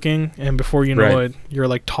clean looking, and before you know Right. it, you're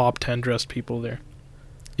like top 10 dressed people there.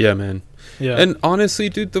 Yeah, man. Yeah. And honestly,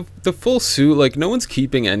 dude, the full suit, like, no one's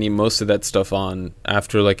keeping most of that stuff on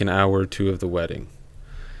after like an hour or two of the wedding.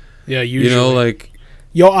 Yeah, usually. You know, like.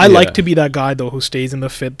 Yo, I Yeah. like to be that guy though who stays in the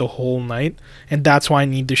fit the whole night, and that's why I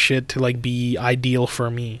need the shit to like be ideal for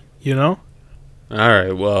me, you know? All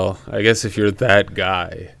right, well, I guess if you're that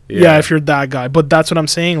guy. Yeah, if you're that guy. But that's what I'm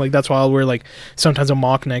saying. Like, that's why I'll wear, like, sometimes a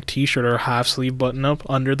mock neck t-shirt or a half-sleeve button-up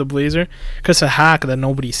under the blazer. Because it's a hack that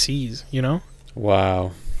nobody sees, you know?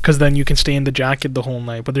 Wow. Because then you can stay in the jacket the whole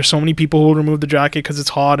night. But there's so many people who will remove the jacket because it's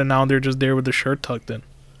hot, and now they're just there with the shirt tucked in.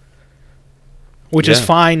 Which is Yeah.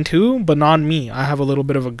 fine, too, but not me. I have a little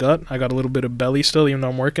bit of a gut. I got a little bit of belly still, even though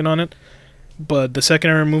I'm working on it. But the second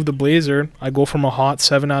I remove the blazer, I go from a hot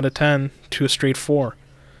 7 out of 10 to a straight 4.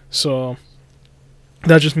 So...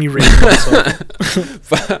 that's just me rating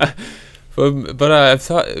myself. but I've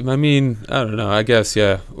thought. I mean, I don't know. I guess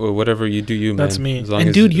yeah. Well, whatever you do, man. That's me. As long And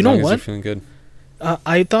as, dude, you as know long as what? you're feeling good.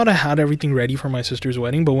 I thought I had everything ready for my sister's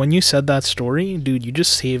wedding, but when you said that story, dude, you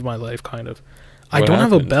just saved my life, kind of. I What don't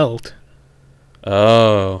have a happened? belt.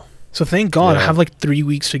 Oh. So thank God I Yeah. have like 3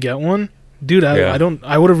 weeks to get one. Dude, Yeah.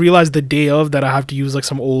 I would have realized the day of that I have to use like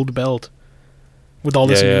some old belt with all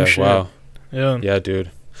this new shit. Wow. Yeah. Yeah,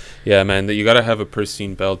 dude. Yeah, man. That you gotta have a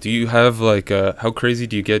pristine belt. Do you have like how crazy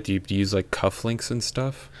do you get? Do you use like cufflinks and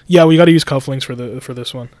stuff? Yeah, we got to use cufflinks for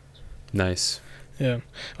this one. Nice. Yeah.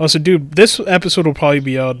 Also, dude, this episode will probably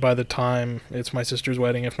be out by the time it's my sister's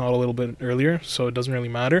wedding, if not a little bit earlier, so it doesn't really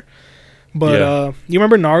matter. But Yeah. you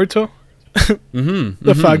remember Naruto? Mm-hmm.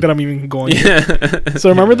 The fact that I'm even going. Yeah. So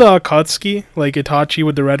remember the Akatsuki, like Itachi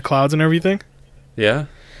with the red clouds and everything? Yeah.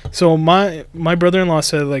 So my brother-in-law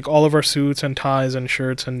said like all of our suits and ties and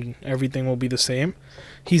shirts and everything will be the same.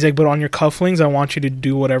 He's like, but on your cufflinks, I want you to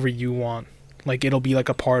do whatever you want. Like it'll be like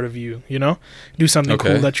a part of you, you know? Do something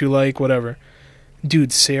Okay. cool that you like, whatever.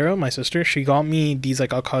 Dude, Sarah, my sister, she got me these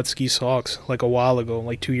like Akatsuki socks like a while ago,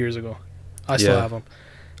 like 2 years ago. I still Yeah. have them.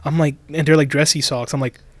 I'm like, and they're like dressy socks. I'm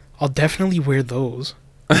like, I'll definitely wear those.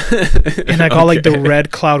 And I got like the Okay.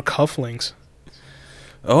 red cloud cufflinks.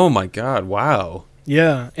 Oh my God! Wow.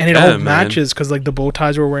 Yeah, and it Yeah, all man. matches because like the bow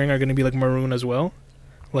ties we're wearing are gonna be like maroon as well,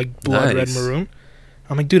 like blood red Nice. maroon.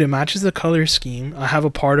 I'm like, dude, it matches the color scheme. I have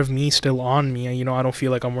a part of me still on me, and you know, I don't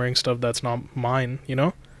feel like I'm wearing stuff that's not mine, you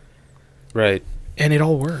know. Right. And it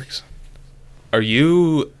all works. Are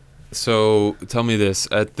you? So tell me this: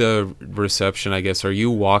 at the reception, I guess, are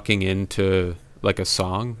you walking into like a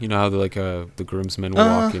song? You know how the groomsmen will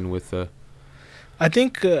walk in with the. I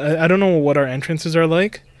think I don't know what our entrances are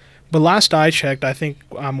like, but last I checked, I think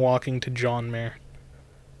I'm walking to John Mayer.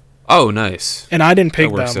 Oh, nice. And I didn't pick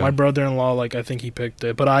That works that. My out. brother-in-law, like, I think he picked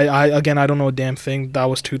it. But I again, I don't know a damn thing. That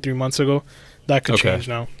was 2-3 months ago. That could Okay. change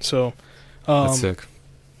now. So, That's sick.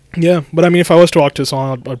 yeah. But I mean, if I was to walk to a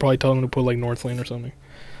song, I'd probably tell him to put like North Lane or something,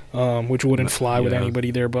 which wouldn't fly with Yeah.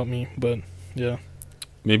 anybody there but me. But yeah,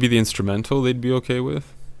 Maybe the instrumental they'd be okay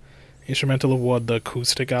with. instrumental of what, the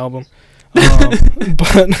acoustic album.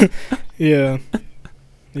 But yeah,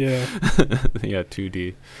 yeah, Yeah,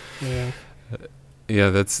 2D. yeah. Yeah,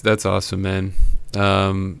 that's awesome, man.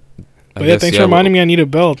 But yeah, thanks for reminding me. I need a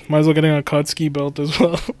belt. Might as well get a Akatsuki belt as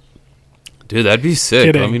well. Dude, that'd be sick.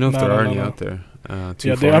 Let Kidding. me know if No, there no, are no, any no. out there. Too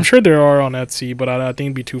Yeah, far. I'm sure there are on Etsy, but I think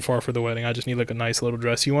it'd be too far for the wedding. I just need like a nice little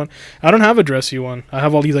dressy one. I don't have a dressy one. I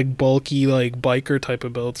have all these like bulky like biker type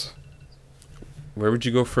of belts. Where would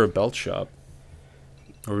you go for a belt shop?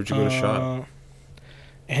 Or would you go to shop?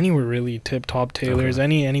 anywhere really. Tip Top Tailors,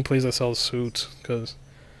 any place that sells suits, because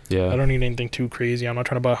Yeah. I don't need anything too crazy. I'm not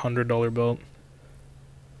trying to buy $100 belt.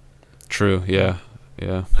 True. Yeah.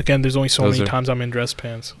 Yeah. Again, there's only so Those many are- times I'm in dress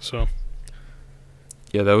pants, so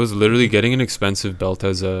Yeah, that was literally getting an expensive belt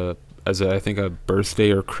as a I think a birthday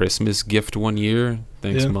or Christmas gift one year.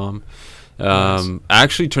 Thanks, Yeah. Mom. Nice.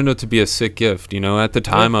 Actually turned out to be a sick gift. You know, at the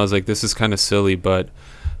time I was like, this is kind of silly, but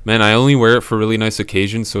man, I only wear it for really nice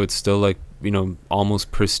occasions, so it's still like, you know,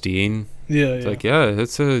 almost pristine. yeah, It's yeah. like, yeah,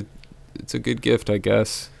 it's a good gift, I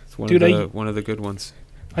guess. It's Dude, one of the good ones.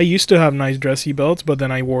 I used to have nice dressy belts, but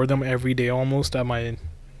then I wore them every day almost at my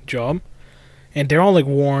job, and they're all like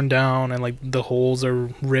worn down and like the holes are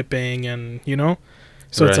ripping, and you know,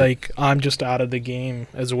 so it's Right. like I'm just out of the game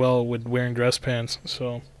as well with wearing dress pants.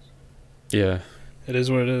 So Yeah. it is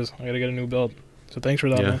what it is. I gotta get a new belt. So thanks for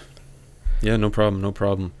that, Yeah. man. Yeah, no problem, no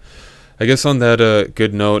problem. I guess on that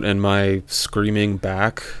good note and my screaming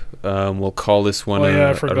back, we'll call this one Oh, yeah,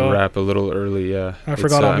 I a forgot. wrap a little early. Yeah, I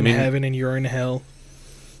forgot I'm I in mean, heaven and you're in hell.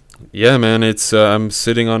 Yeah, man, it's I'm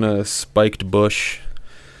sitting on a spiked bush.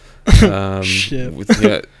 Shit. With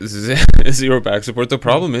zero back support. The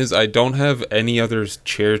problem is I don't have any other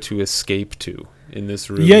chair to escape to in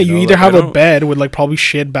this room. Yeah, you know? either Like, I have a don't- bed with like probably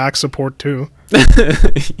shit back support too.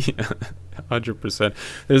 Yeah, 100%.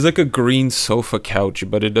 There's like a green sofa couch,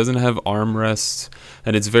 but it doesn't have armrests,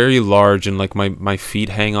 and it's very large, and like my feet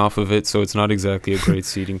hang off of it, so it's not exactly a great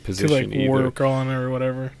seating To position like either. work on or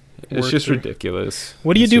whatever. It's work just through. ridiculous.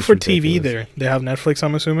 What do you It's do just for TV ridiculous. there? They have Netflix,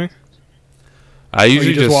 I'm assuming. I Or usually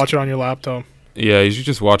you just watch it on your laptop yeah, I usually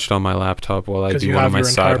just watch it on my laptop while I because do you one of have my your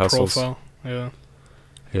side entire hustles. profile. Yeah,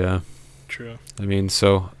 Yeah, true. I mean,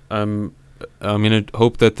 so I'm gonna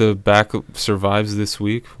hope that the back survives this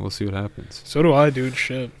week. We'll see what happens. So do I, dude.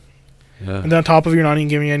 Shit. Yeah. And then on top of you're not even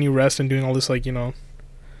giving me any rest and doing all this like, you know,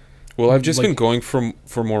 Well, I've just like, been going for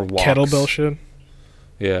more walks. kettlebell shit.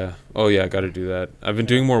 Yeah. Oh yeah, I got to do that. I've been Yeah.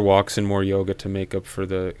 doing more walks and more yoga to make up for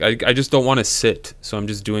the. I just don't want to sit, so I'm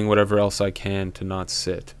just doing whatever else I can to not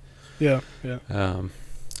sit. Yeah, yeah.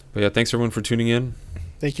 But yeah, thanks everyone for tuning in.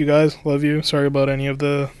 Thank you guys. Love you. Sorry about any of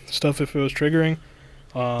the stuff if it was triggering.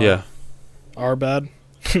 Yeah. Our bad.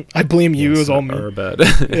 I blame you. It was all me. Our bad.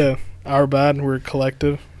 Yeah, our bad. We're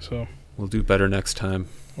collective, so We'll do better next time.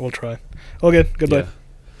 we'll try. Okay, goodbye. Yeah.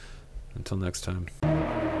 Until next time.